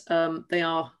that they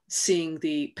are seeing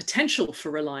the potential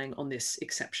for relying on this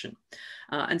exception.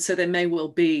 And so there may well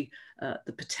be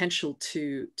the potential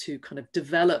to kind of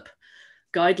develop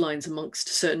guidelines amongst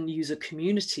certain user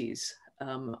communities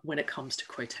when it comes to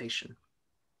quotation.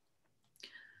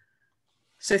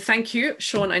 So thank you,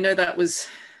 Sean. I know that was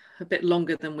a bit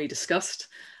longer than we discussed,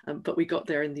 but we got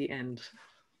there in the end.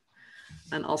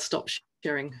 And I'll stop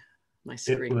sharing my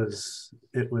screen.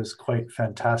 It was quite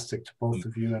fantastic to both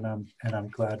of you, and I'm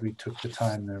glad we took the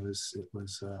time. It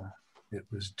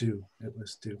was due.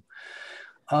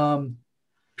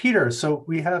 Peter, so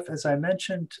we have, as I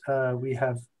mentioned, we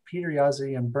have Peter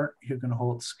Yazzie and Bernd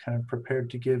Hugenholtz kind of prepared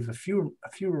to give a few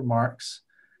remarks,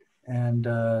 and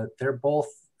they're both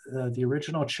the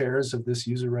original chairs of this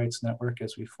user rights network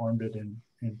as we formed it in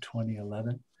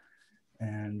 2011.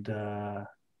 And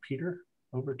Peter,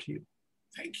 over to you.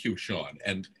 Thank you, Sean,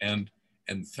 and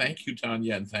thank you,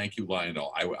 Tanya, and thank you,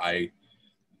 Lionel.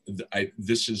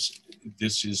 This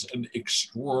is an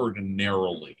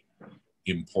extraordinarily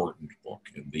important book,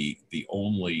 and the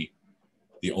only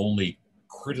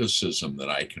criticism that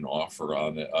I can offer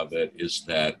of it is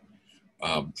that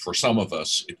for some of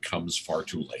us, it comes far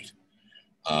too late.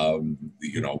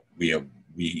 You know, we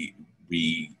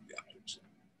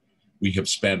have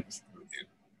spent,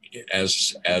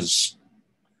 as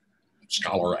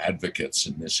scholar advocates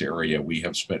in this area, we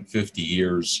have spent 50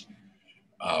 years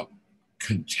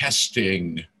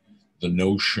contesting the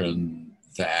notion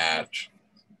that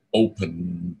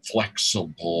open,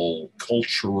 flexible,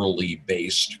 culturally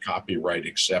based copyright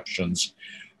exceptions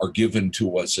are given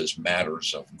to us as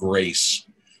matters of grace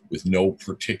with no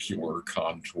particular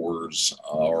contours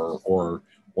or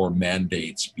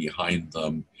mandates behind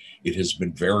them. It has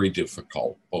been very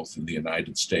difficult, both in the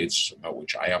United States, about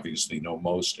which I obviously know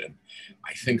most, and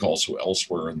I think also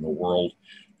elsewhere in the world,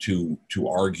 to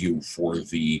argue for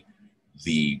the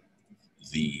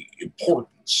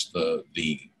importance, the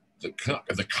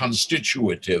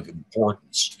constitutive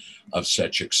importance of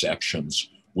such exceptions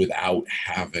without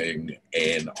having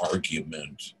an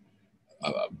argument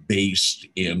based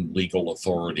in legal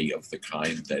authority of the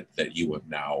kind that you have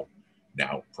now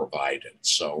provided.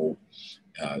 So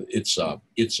this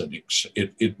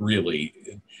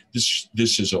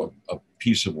is a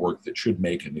piece of work that should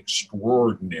make an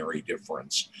extraordinary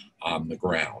difference on the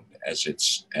ground as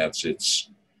its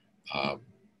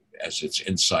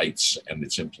insights and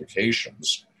its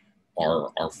implications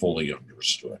are fully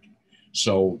understood.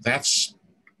 So that's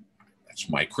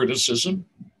my criticism.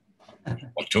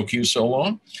 What took you so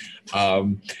long?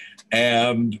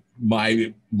 And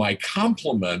my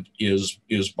compliment is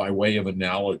by way of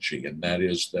analogy, and that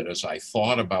is that as I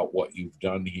thought about what you've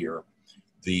done here,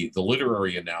 the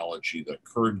literary analogy that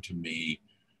occurred to me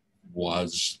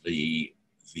was the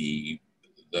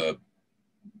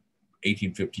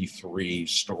 1853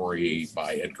 story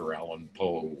by Edgar Allan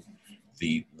Poe,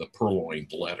 the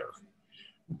Purloined Letter,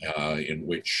 in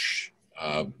which,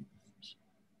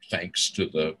 thanks to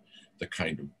the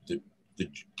kind of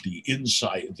the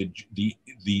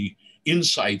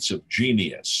insights of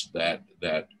genius that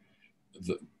the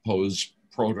Poe's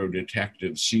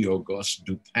proto-detective C. Auguste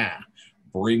Dupin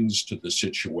brings to the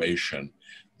situation,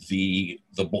 the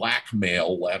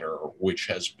blackmail letter, which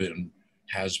has been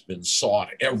sought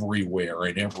everywhere,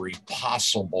 in every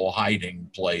possible hiding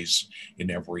place,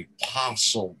 in every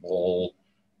possible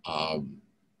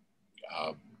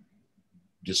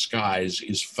disguise,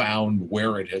 is found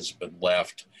where it has been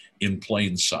left in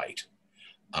plain sight,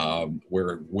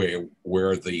 where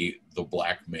the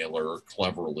blackmailer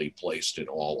cleverly placed it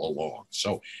all along.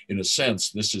 So in a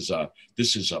sense, this is a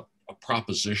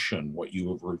proposition. What you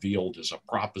have revealed is a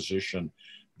proposition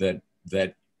that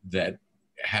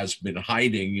has been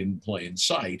hiding in plain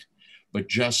sight, but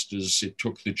just as it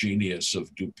took the genius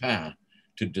of Dupin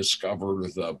to discover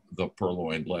the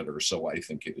Purloined Letter, so I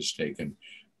think it has taken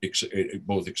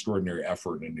both extraordinary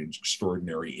effort and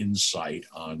extraordinary insight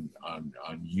on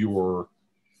your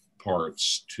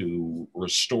parts to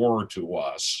restore to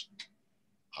us,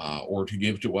 or to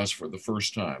give to us for the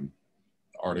first time,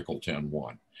 Article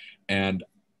 10.1. And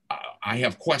I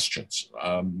have questions,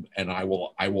 and I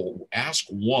will ask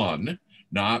one,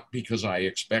 not because I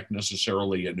expect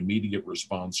necessarily an immediate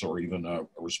response or even a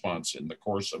response in the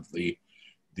course of the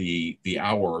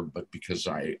hour, but because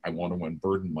I want to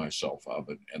unburden myself of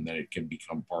it, and then it can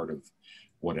become part of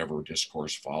whatever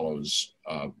discourse follows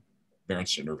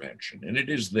Bernd's intervention. And it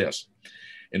is this,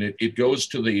 and it goes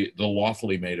to the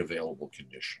lawfully made available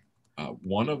condition.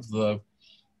 One of the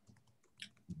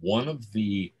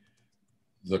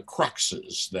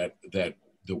cruxes that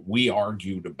we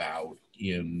argued about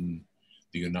in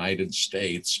the United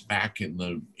States back in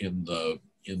the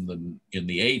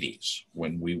 80s,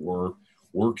 when we were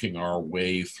working our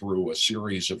way through a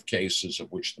series of cases, of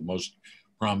which the most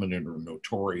prominent or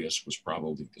notorious was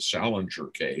probably the Salinger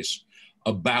case,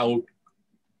 about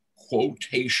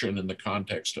quotation in the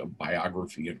context of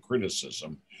biography and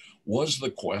criticism, was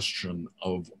the question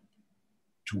of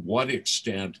to what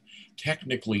extent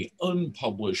technically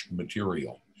unpublished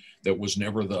material that was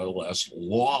nevertheless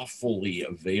lawfully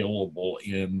available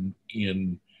in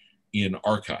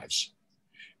archives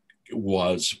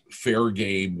was fair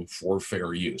game for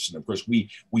fair use. And of course, we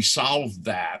solved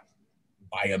that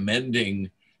by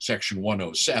amending Section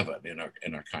 107 in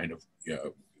a kind of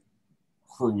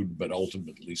crude but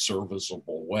ultimately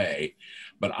serviceable way.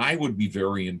 But I would be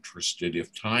very interested,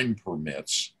 if time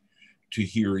permits, to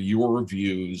hear your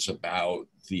views about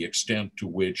the extent to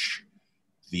which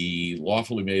the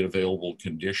lawfully made available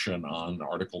condition on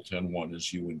Article 10.1,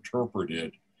 as you interpret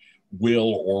it,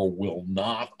 will or will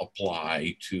not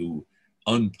apply to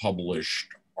unpublished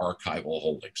archival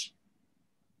holdings.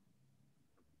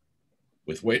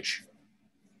 With which,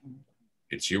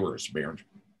 it's yours, Bernd.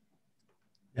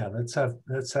 Yeah, let's have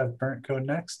Bernd go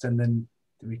next, and then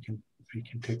we can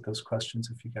take those questions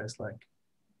if you guys like.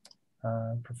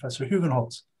 Professor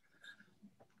Hugenholtz.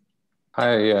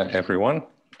 Hi, everyone.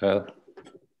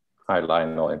 Hi,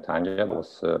 Lionel and Tanya. That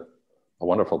was a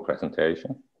wonderful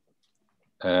presentation,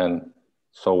 and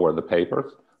so were the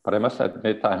papers. But I must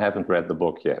admit, I haven't read the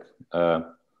book yet. On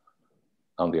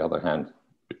the other hand,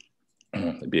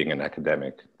 being an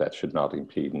academic, that should not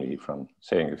impede me from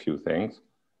saying a few things.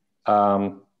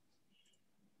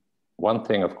 One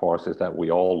thing, of course, is that we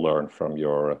all learned from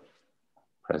your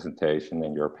presentation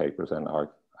and your papers, and I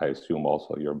assume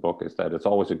also your book, is that it's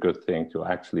always a good thing to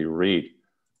actually read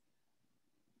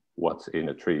what's in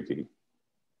a treaty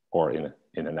or in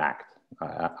an act.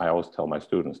 I always tell my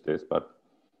students this, but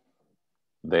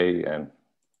they, and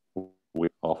we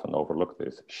often overlook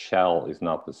this, shall is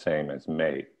not the same as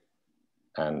may.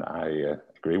 And I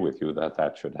agree with you that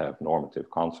that should have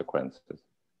normative consequences.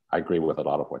 I agree with a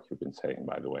lot of what you've been saying,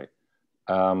 by the way.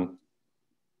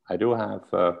 I do have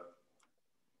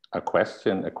a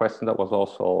question that was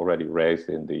also already raised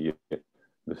in the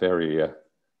very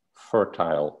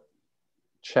fertile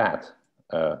chat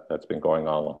that's been going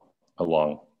on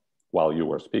along while you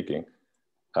were speaking,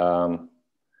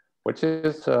 which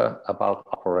is about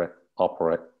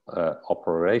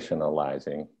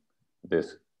operationalizing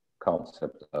this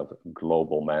concept of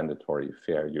global mandatory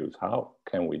fair use. How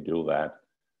can we do that?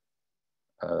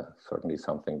 Certainly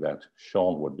something that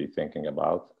Sean would be thinking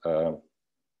about,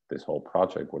 this whole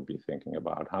project would be thinking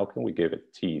about. How can we give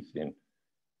it teeth in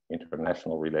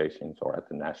international relations or at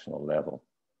the national level?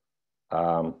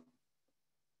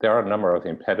 There are a number of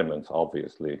impediments,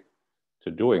 obviously,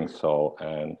 to doing so,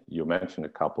 and you mentioned a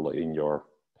couple in your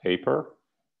paper.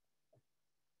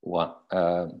 But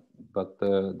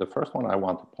the first one I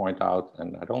want to point out,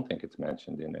 and I don't think it's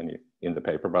mentioned in the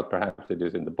paper, but perhaps it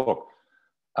is in the book.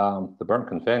 The Berne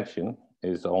Convention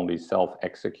is only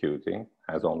self-executing,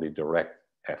 has only direct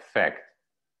effect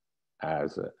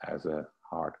as a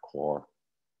hardcore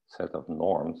set of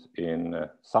norms in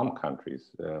some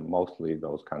countries. Mostly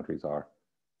those countries are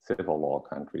civil law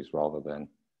countries rather than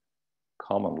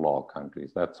common law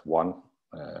countries. That's one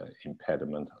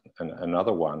impediment. And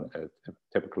another one, a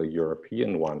typically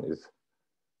European one, is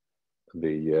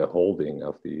the holding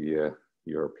of the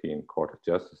European Court of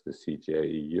Justice, the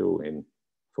CJEU, in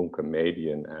Funke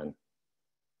Medien and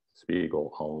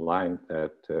Spiegel Online,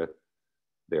 that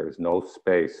there is no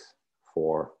space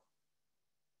for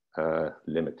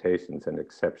limitations and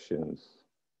exceptions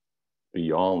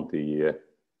beyond the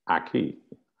acquis.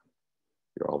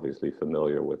 You're obviously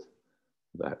familiar with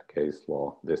that case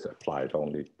law. This applied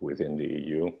only within the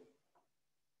EU,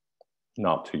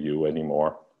 not to you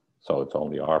anymore. So it's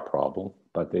only our problem,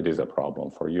 but it is a problem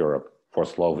for Europe. For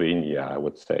Slovenia, I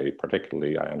would say,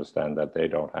 particularly, I understand that they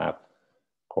don't have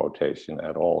quotation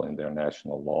at all in their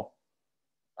national law.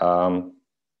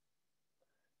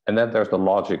 And then there's the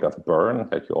logic of Berne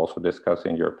that you also discuss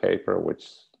in your paper,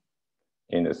 which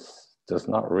does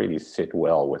not really sit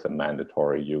well with a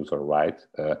mandatory user right.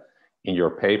 In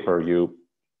your paper, you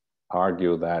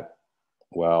argue that,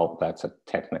 well, that's a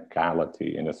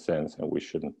technicality in a sense, and we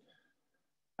shouldn't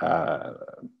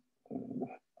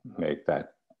make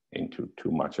that into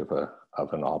too much of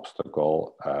an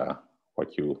obstacle.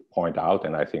 What you point out,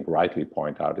 and I think rightly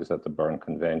point out, is that the Berne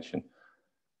Convention,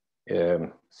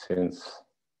 since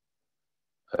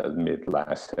mid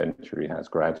last century, has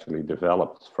gradually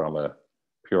developed from a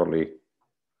purely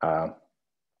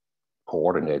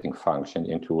coordinating function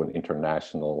into an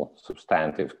international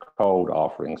substantive code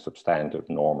offering substantive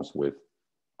norms with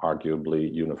arguably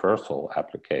universal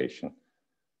application.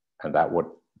 And that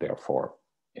would therefore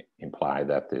imply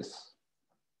that this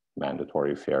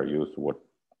mandatory fair use would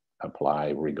apply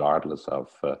regardless of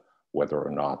whether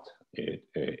or not it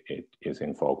is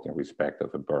invoked in respect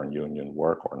of a Berne Union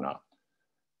work or not.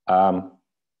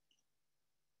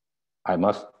 I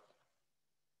must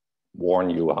warn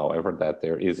you, however, that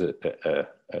there is a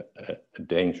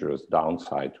dangerous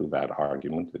downside to that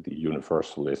argument, the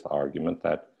universalist argument,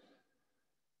 that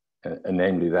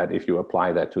namely that if you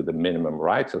apply that to the minimum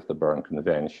rights of the Berne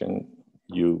Convention,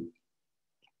 you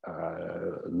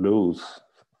lose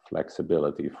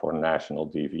flexibility for national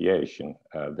deviation.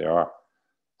 There are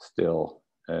still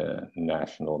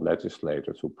national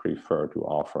legislators who prefer to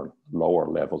offer lower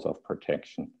levels of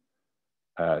protection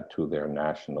to their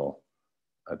national,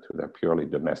 to their purely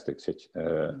domestic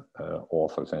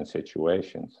authors and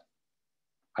situations.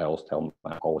 I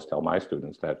always tell my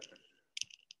students that,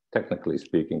 technically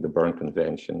speaking, the Berne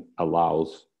Convention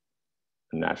allows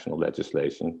national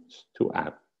legislation to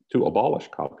abolish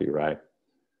copyright.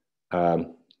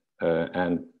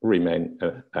 and remain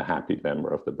a happy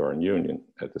member of the Berne Union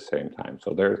at the same time.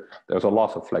 So there's a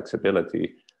lot of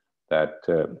flexibility that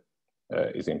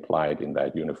is implied in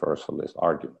that universalist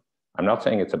argument. I'm not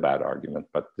saying it's a bad argument,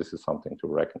 but this is something to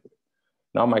reckon with.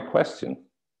 Now my question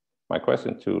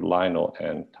to Lionel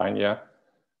and Tanya,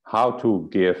 how to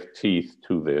give teeth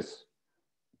to this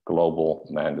global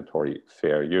mandatory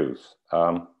fair use?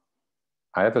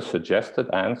 I have a suggested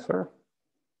answer.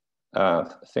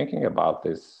 Thinking about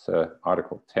this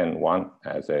Article 10.1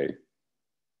 as a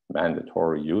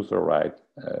mandatory user right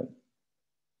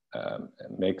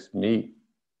makes me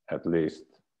at least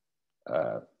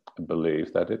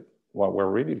believe that what we're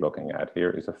really looking at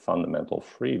here is a fundamental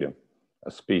freedom,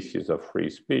 a species of free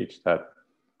speech that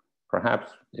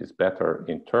perhaps is better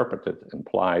interpreted,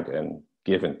 implied, and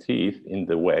given teeth in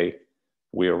the way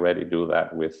we already do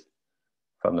that with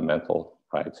fundamental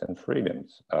rights and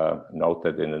freedoms. Note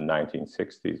that in the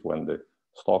 1960s, when the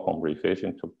Stockholm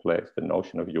revision took place, the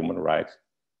notion of human rights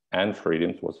and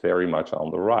freedoms was very much on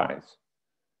the rise.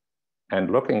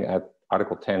 And looking at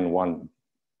Article 10.1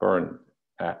 Berne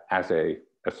as a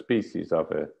species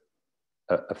of a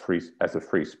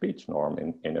free speech norm,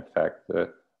 in effect,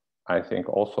 I think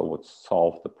also would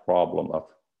solve the problem of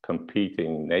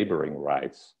competing neighboring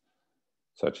rights,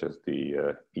 such as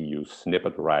the EU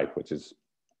snippet right, which is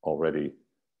already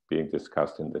being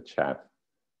discussed in the chat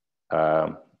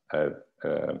by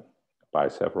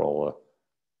several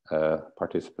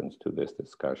participants to this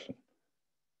discussion.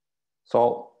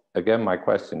 So again, my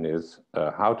question is,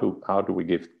 how do we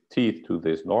give teeth to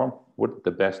this norm? Would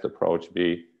the best approach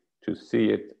be to see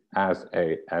it as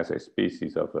a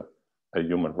species of a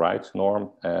human rights norm,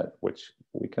 which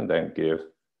we can then give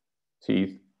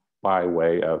teeth by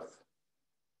way of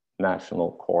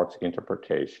national courts'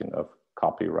 interpretation of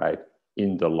copyright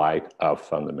in the light of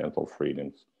fundamental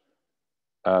freedoms,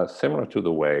 similar to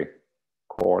the way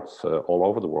courts all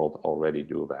over the world already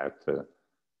do that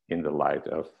in the light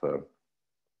of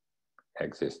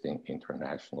existing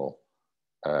international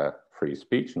free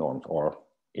speech norms, or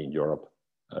in Europe,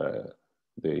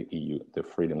 the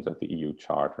freedoms of the EU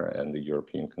Charter and the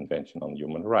European Convention on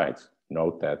Human Rights.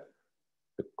 Note that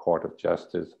the Court of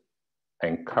Justice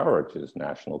encourages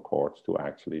national courts to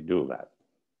actually do that.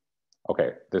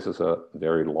 Okay, this is a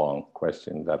very long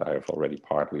question that I have already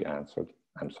partly answered.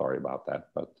 I'm sorry about that,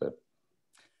 but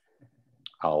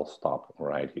I'll stop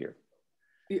right here.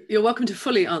 You're welcome to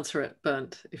fully answer it,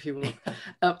 Bernd, if you want.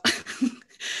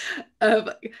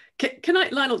 Can I,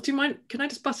 Lionel, do you mind, can I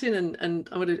just butt in and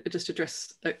I want to just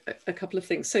address a couple of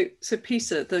things. So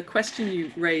Peter, the question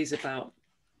you raise about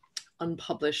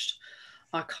unpublished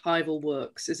archival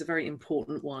works is a very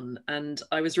important one. And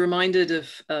I was reminded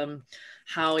of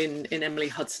how in Emily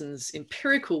Hudson's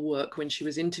empirical work, when she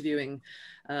was interviewing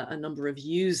a number of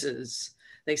users,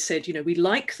 they said, you know, we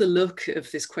like the look of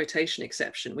this quotation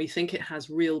exception. We think it has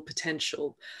real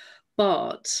potential,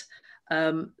 but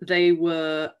they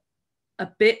were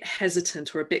a bit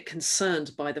hesitant or a bit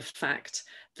concerned by the fact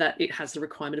that it has the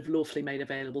requirement of lawfully made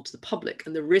available to the public.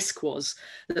 And the risk was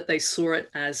that they saw it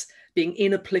as being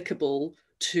inapplicable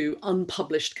to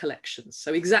unpublished collections.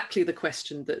 So exactly the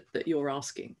question that you're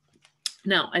asking.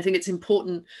 Now, I think it's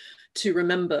important to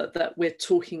remember that we're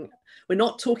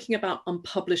not talking about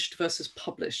unpublished versus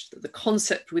published. The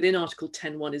concept within Article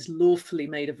 10.1 is lawfully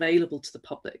made available to the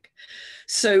public.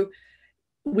 So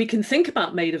we can think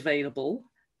about made available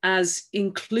as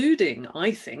including,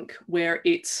 I think, where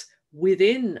it's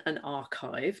within an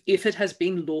archive if it has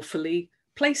been lawfully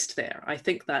placed there. I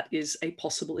think that is a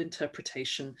possible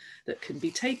interpretation that can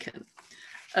be taken.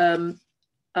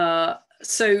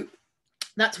 So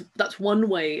that's one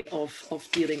way of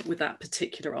dealing with that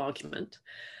particular argument.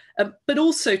 But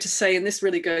also to say, and this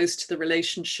really goes to the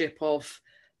relationship of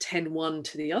 10.1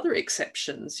 to the other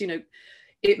exceptions, you know,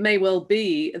 it may well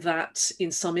be that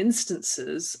in some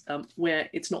instances where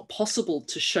it's not possible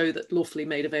to show that lawfully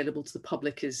made available to the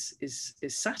public is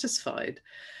satisfied,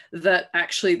 that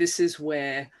actually this is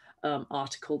where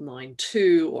Article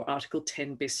 9.2 or Article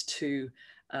 10 bis 2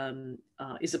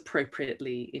 is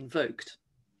appropriately invoked.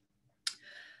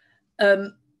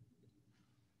 And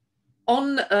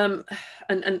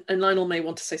Lionel may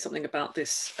want to say something about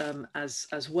this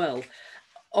as well.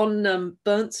 On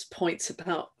Bernd's points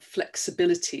about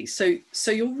flexibility, so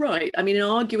you're right. I mean, in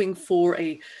arguing for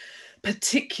a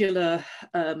particular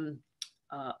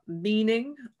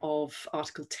meaning of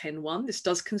Article 10.1, this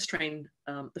does constrain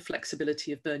the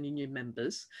flexibility of Berne Union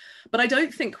members, but I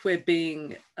don't think we're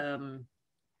being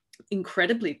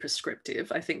incredibly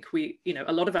prescriptive. I think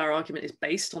a lot of our argument is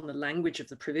based on the language of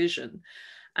the provision.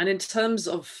 And in terms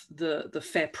of the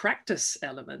fair practice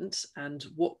element and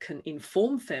what can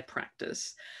inform fair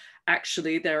practice,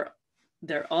 actually there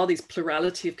are these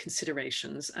plurality of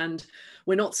considerations. And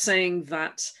we're not saying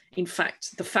that, in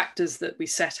fact, the factors that we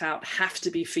set out have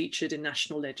to be featured in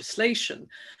national legislation,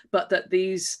 but that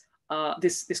this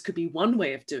could be one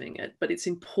way of doing it. But it's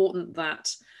important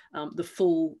that the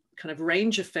full kind of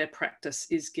range of fair practice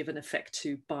is given effect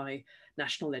to by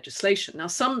national legislation. Now,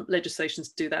 some legislations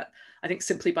do that, I think,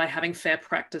 simply by having fair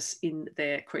practice in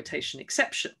their quotation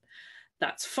exception.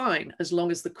 That's fine, as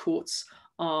long as the courts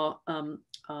are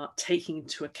taking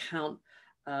into account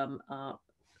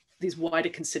these wider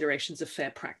considerations of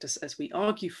fair practice as we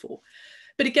argue for.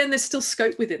 But again, there's still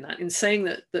scope within that in saying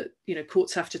that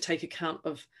courts have to take account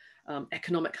of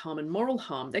economic harm and moral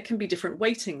harm. There can be different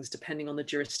weightings depending on the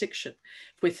jurisdiction.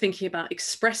 If we're thinking about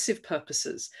expressive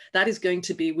purposes, that is going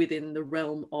to be within the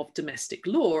realm of domestic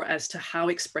law as to how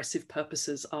expressive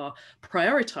purposes are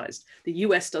prioritized. The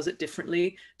US does it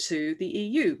differently to the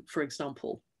EU, for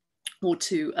example, or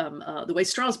to the way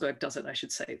Strasbourg does it, I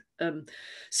should say.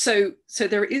 So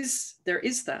there is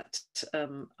that.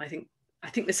 I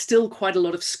think there's still quite a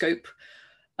lot of scope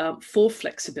for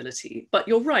flexibility, but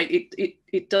you're right.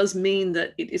 It does mean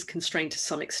that it is constrained to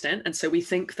some extent, and so we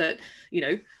think that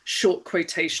short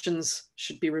quotations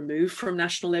should be removed from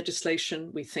national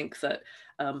legislation. We think that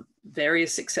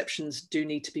various exceptions do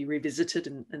need to be revisited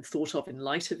and thought of in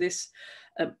light of this.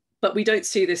 But we don't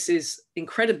see this as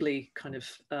incredibly kind of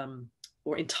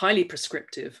or entirely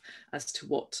prescriptive as to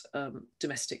what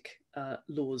domestic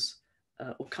laws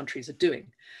or countries are doing.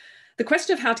 The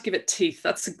question of how to give it teeth,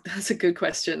 that's a good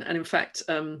question. And in fact,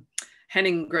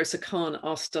 Henning Grosser-Kahn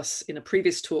asked us in a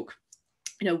previous talk,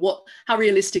 how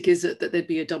realistic is it that there'd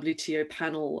be a WTO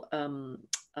panel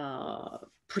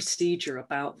procedure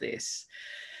about this?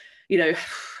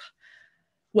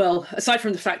 Well, aside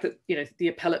from the fact that the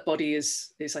appellate body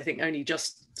is I think only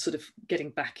just sort of getting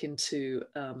back into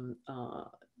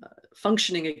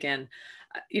functioning again,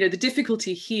 the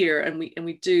difficulty here, and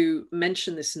we do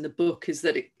mention this in the book, is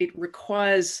that it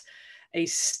requires a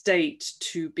state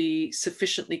to be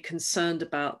sufficiently concerned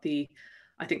about the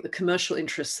commercial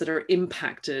interests that are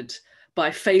impacted by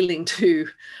failing to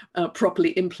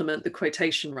properly implement the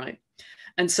quotation right.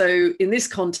 And so in this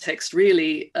context,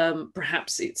 really,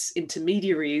 perhaps it's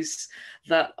intermediaries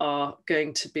that are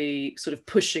going to be sort of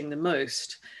pushing the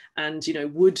most. And,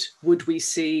 would we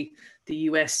see the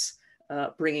US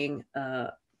bringing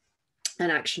an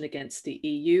action against the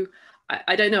EU?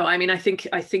 I don't know. I mean, I think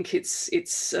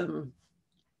it's I'm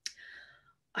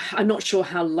not sure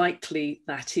how likely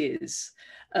that is.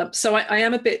 So I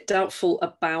am a bit doubtful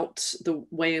about the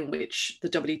way in which the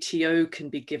WTO can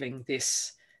be giving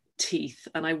this teeth.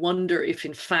 And I wonder if,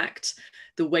 in fact,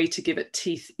 the way to give it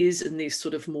teeth is in these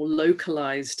sort of more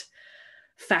localized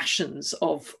fashions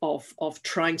of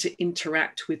trying to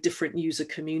interact with different user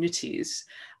communities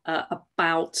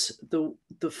about the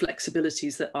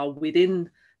flexibilities that are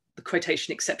within the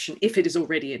quotation exception, if it is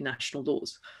already in national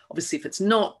laws. Obviously, if it's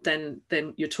not, then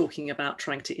you're talking about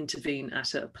trying to intervene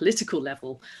at a political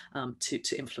level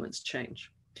to influence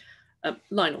change.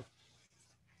 Lionel.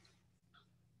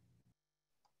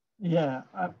 Yeah,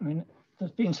 I mean,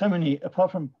 there's been so many,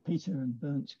 apart from Peter and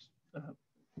Bernd's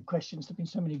questions, there've been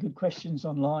so many good questions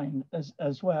online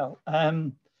as well.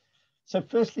 So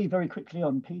firstly, very quickly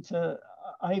on Peter,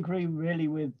 I agree really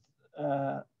with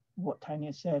what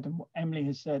Tanya said and what Emily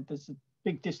has said. There's a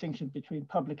big distinction between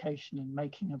publication and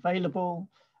making available,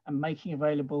 and making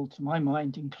available, to my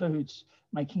mind, includes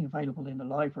making available in a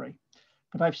library.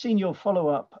 But I've seen your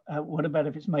follow-up, what about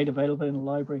if it's made available in a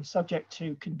library, subject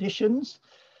to conditions?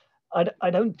 I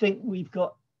don't think we've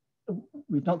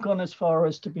not gone as far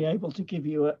as to be able to give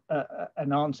you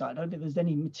an answer. I don't think there's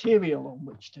any material on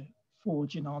which to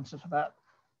forge an answer for that,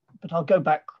 but I'll go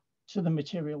back to the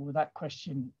material with that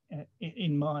question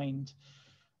in mind.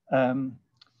 And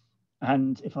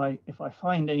if I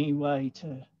find any way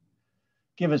to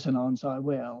give us an answer, I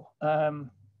will.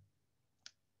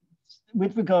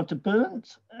 With regard to Bernd,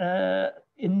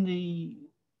 in the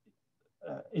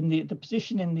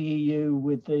position in the EU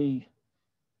with the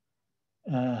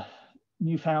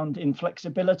newfound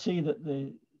inflexibility that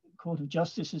the Court of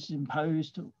Justice has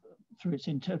imposed through its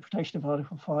interpretation of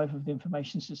Article 5 of the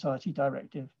Information Society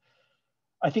Directive,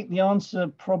 I think the answer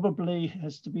probably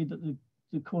has to be that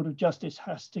the Court of Justice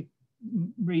has to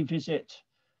revisit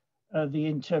the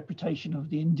interpretation of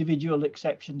the individual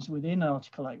exceptions within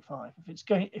Article 8.5.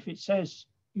 If it says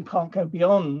you can't go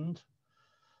beyond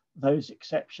those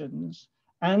exceptions,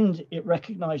 and it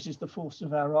recognises the force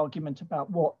of our argument about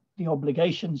what the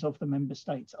obligations of the member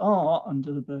states are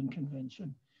under the Berne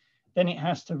Convention, then it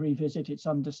has to revisit its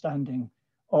understanding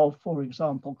of, for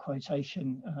example,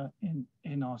 quotation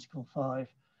in Article 5,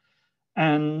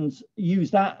 and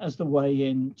use that as the way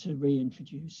in to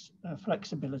reintroduce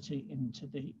flexibility into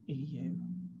the EU.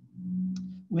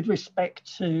 With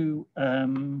respect to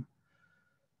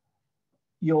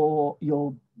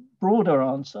your broader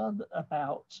answer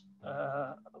about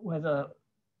whether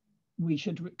we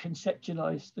should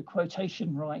conceptualize the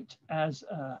quotation right as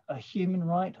a human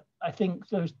right, I think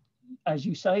there's, as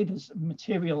you say, there's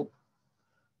material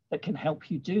that can help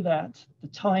you do that. The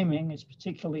timing is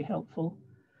particularly helpful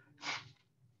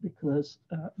because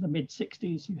the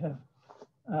mid-60s you have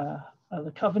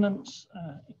the covenants,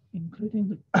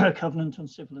 including the Covenant on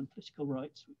Civil and Political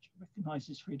Rights, which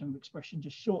recognizes freedom of expression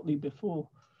just shortly before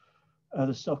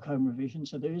the Stockholm revision.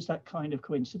 So there is that kind of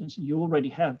coincidence, and you already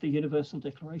have the Universal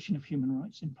Declaration of Human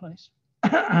Rights in place.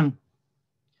 I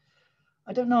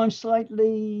don't know, I'm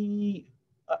slightly,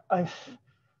 I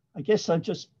guess I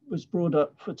just was brought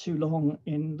up for too long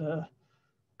in the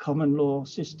common law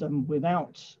system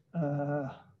without,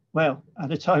 well,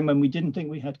 at a time when we didn't think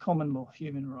we had common law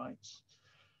human rights.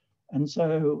 And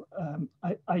so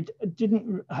I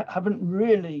haven't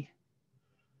really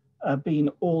been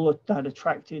all that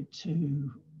attracted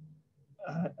to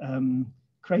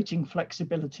creating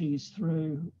flexibilities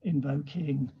through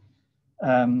invoking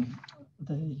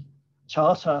the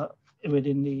Charter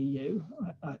within the EU.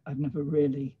 I've never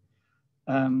really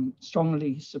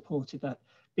strongly supported that,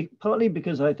 partly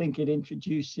because I think it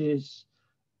introduces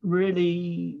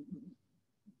really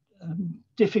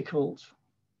difficult,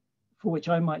 for which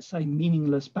I might say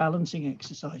meaningless, balancing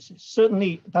exercises.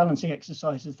 Certainly balancing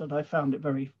exercises that I found it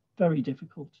very, very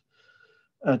difficult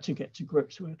to get to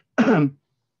grips with.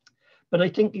 But I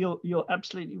think you're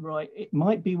absolutely right. It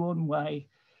might be one way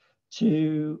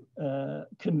to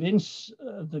convince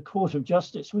the Court of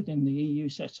Justice within the EU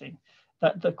setting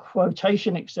that the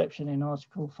quotation exception in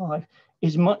Article 5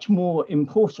 is much more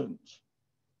important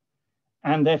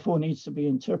and therefore needs to be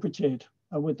interpreted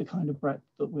with the kind of breadth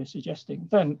that we're suggesting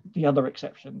than the other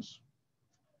exceptions.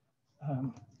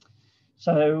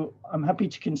 So I'm happy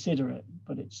to consider it,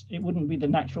 but it wouldn't be the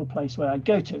natural place where I'd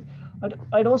go to.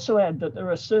 I'd also add that there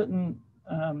are certain,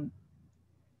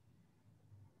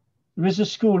 there is a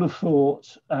school of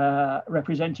thought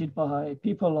represented by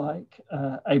people like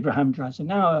Abraham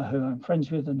Drazenauer, who I'm friends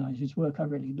with and whose work I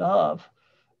really love,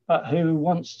 but who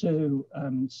wants to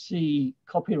see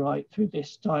copyright through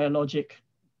this dialogic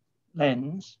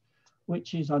lens,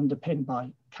 which is underpinned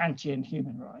by Kantian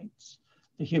human rights,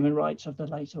 the human rights of the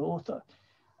later author.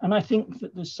 And I think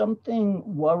that there's something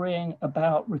worrying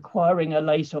about requiring a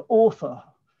later author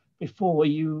before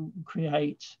you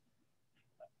create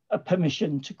a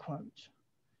permission to quote.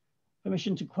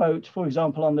 Permission to quote, for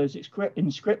example, on those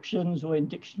inscriptions or in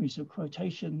dictionaries of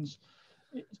quotations,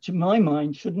 to my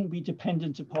mind, shouldn't be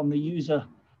dependent upon the user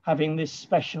having this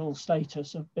special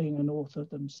status of being an author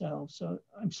themselves. So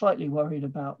I'm slightly worried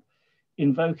about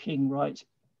invoking rights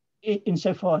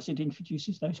insofar as it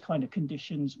introduces those kind of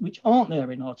conditions which aren't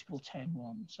there in Article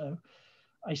 10.1. So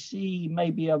I see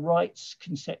maybe a rights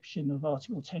conception of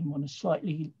Article 10.1 as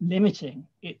slightly limiting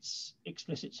its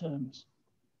explicit terms.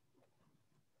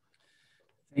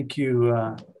 Thank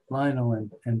you, Lionel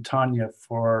and Tanya,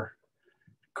 for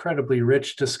incredibly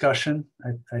rich discussion.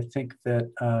 I think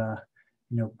that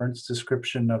Berndt's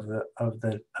description of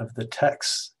the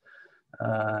text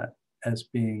as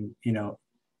being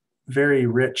very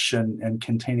rich and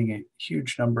containing a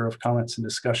huge number of comments and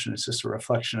discussion is just a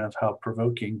reflection of how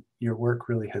provoking your work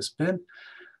really has been.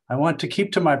 I want to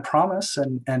keep to my promise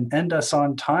and end us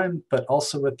on time, but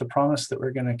also with the promise that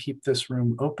we're going to keep this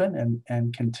room open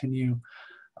and continue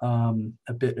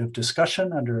a bit of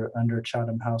discussion under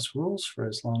Chatham House rules for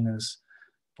as long as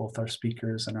both our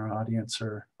speakers and our audience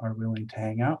are willing to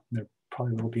hang out. There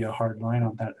probably will be a hard line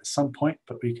on that at some point,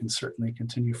 but we can certainly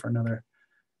continue for another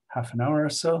half an hour or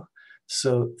so.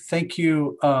 So thank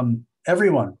you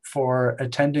everyone for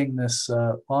attending this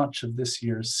launch of this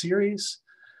year's series.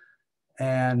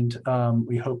 And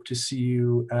we hope to see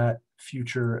you at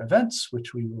future events,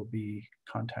 which we will be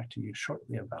contacting you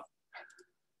shortly about.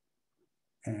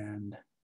 And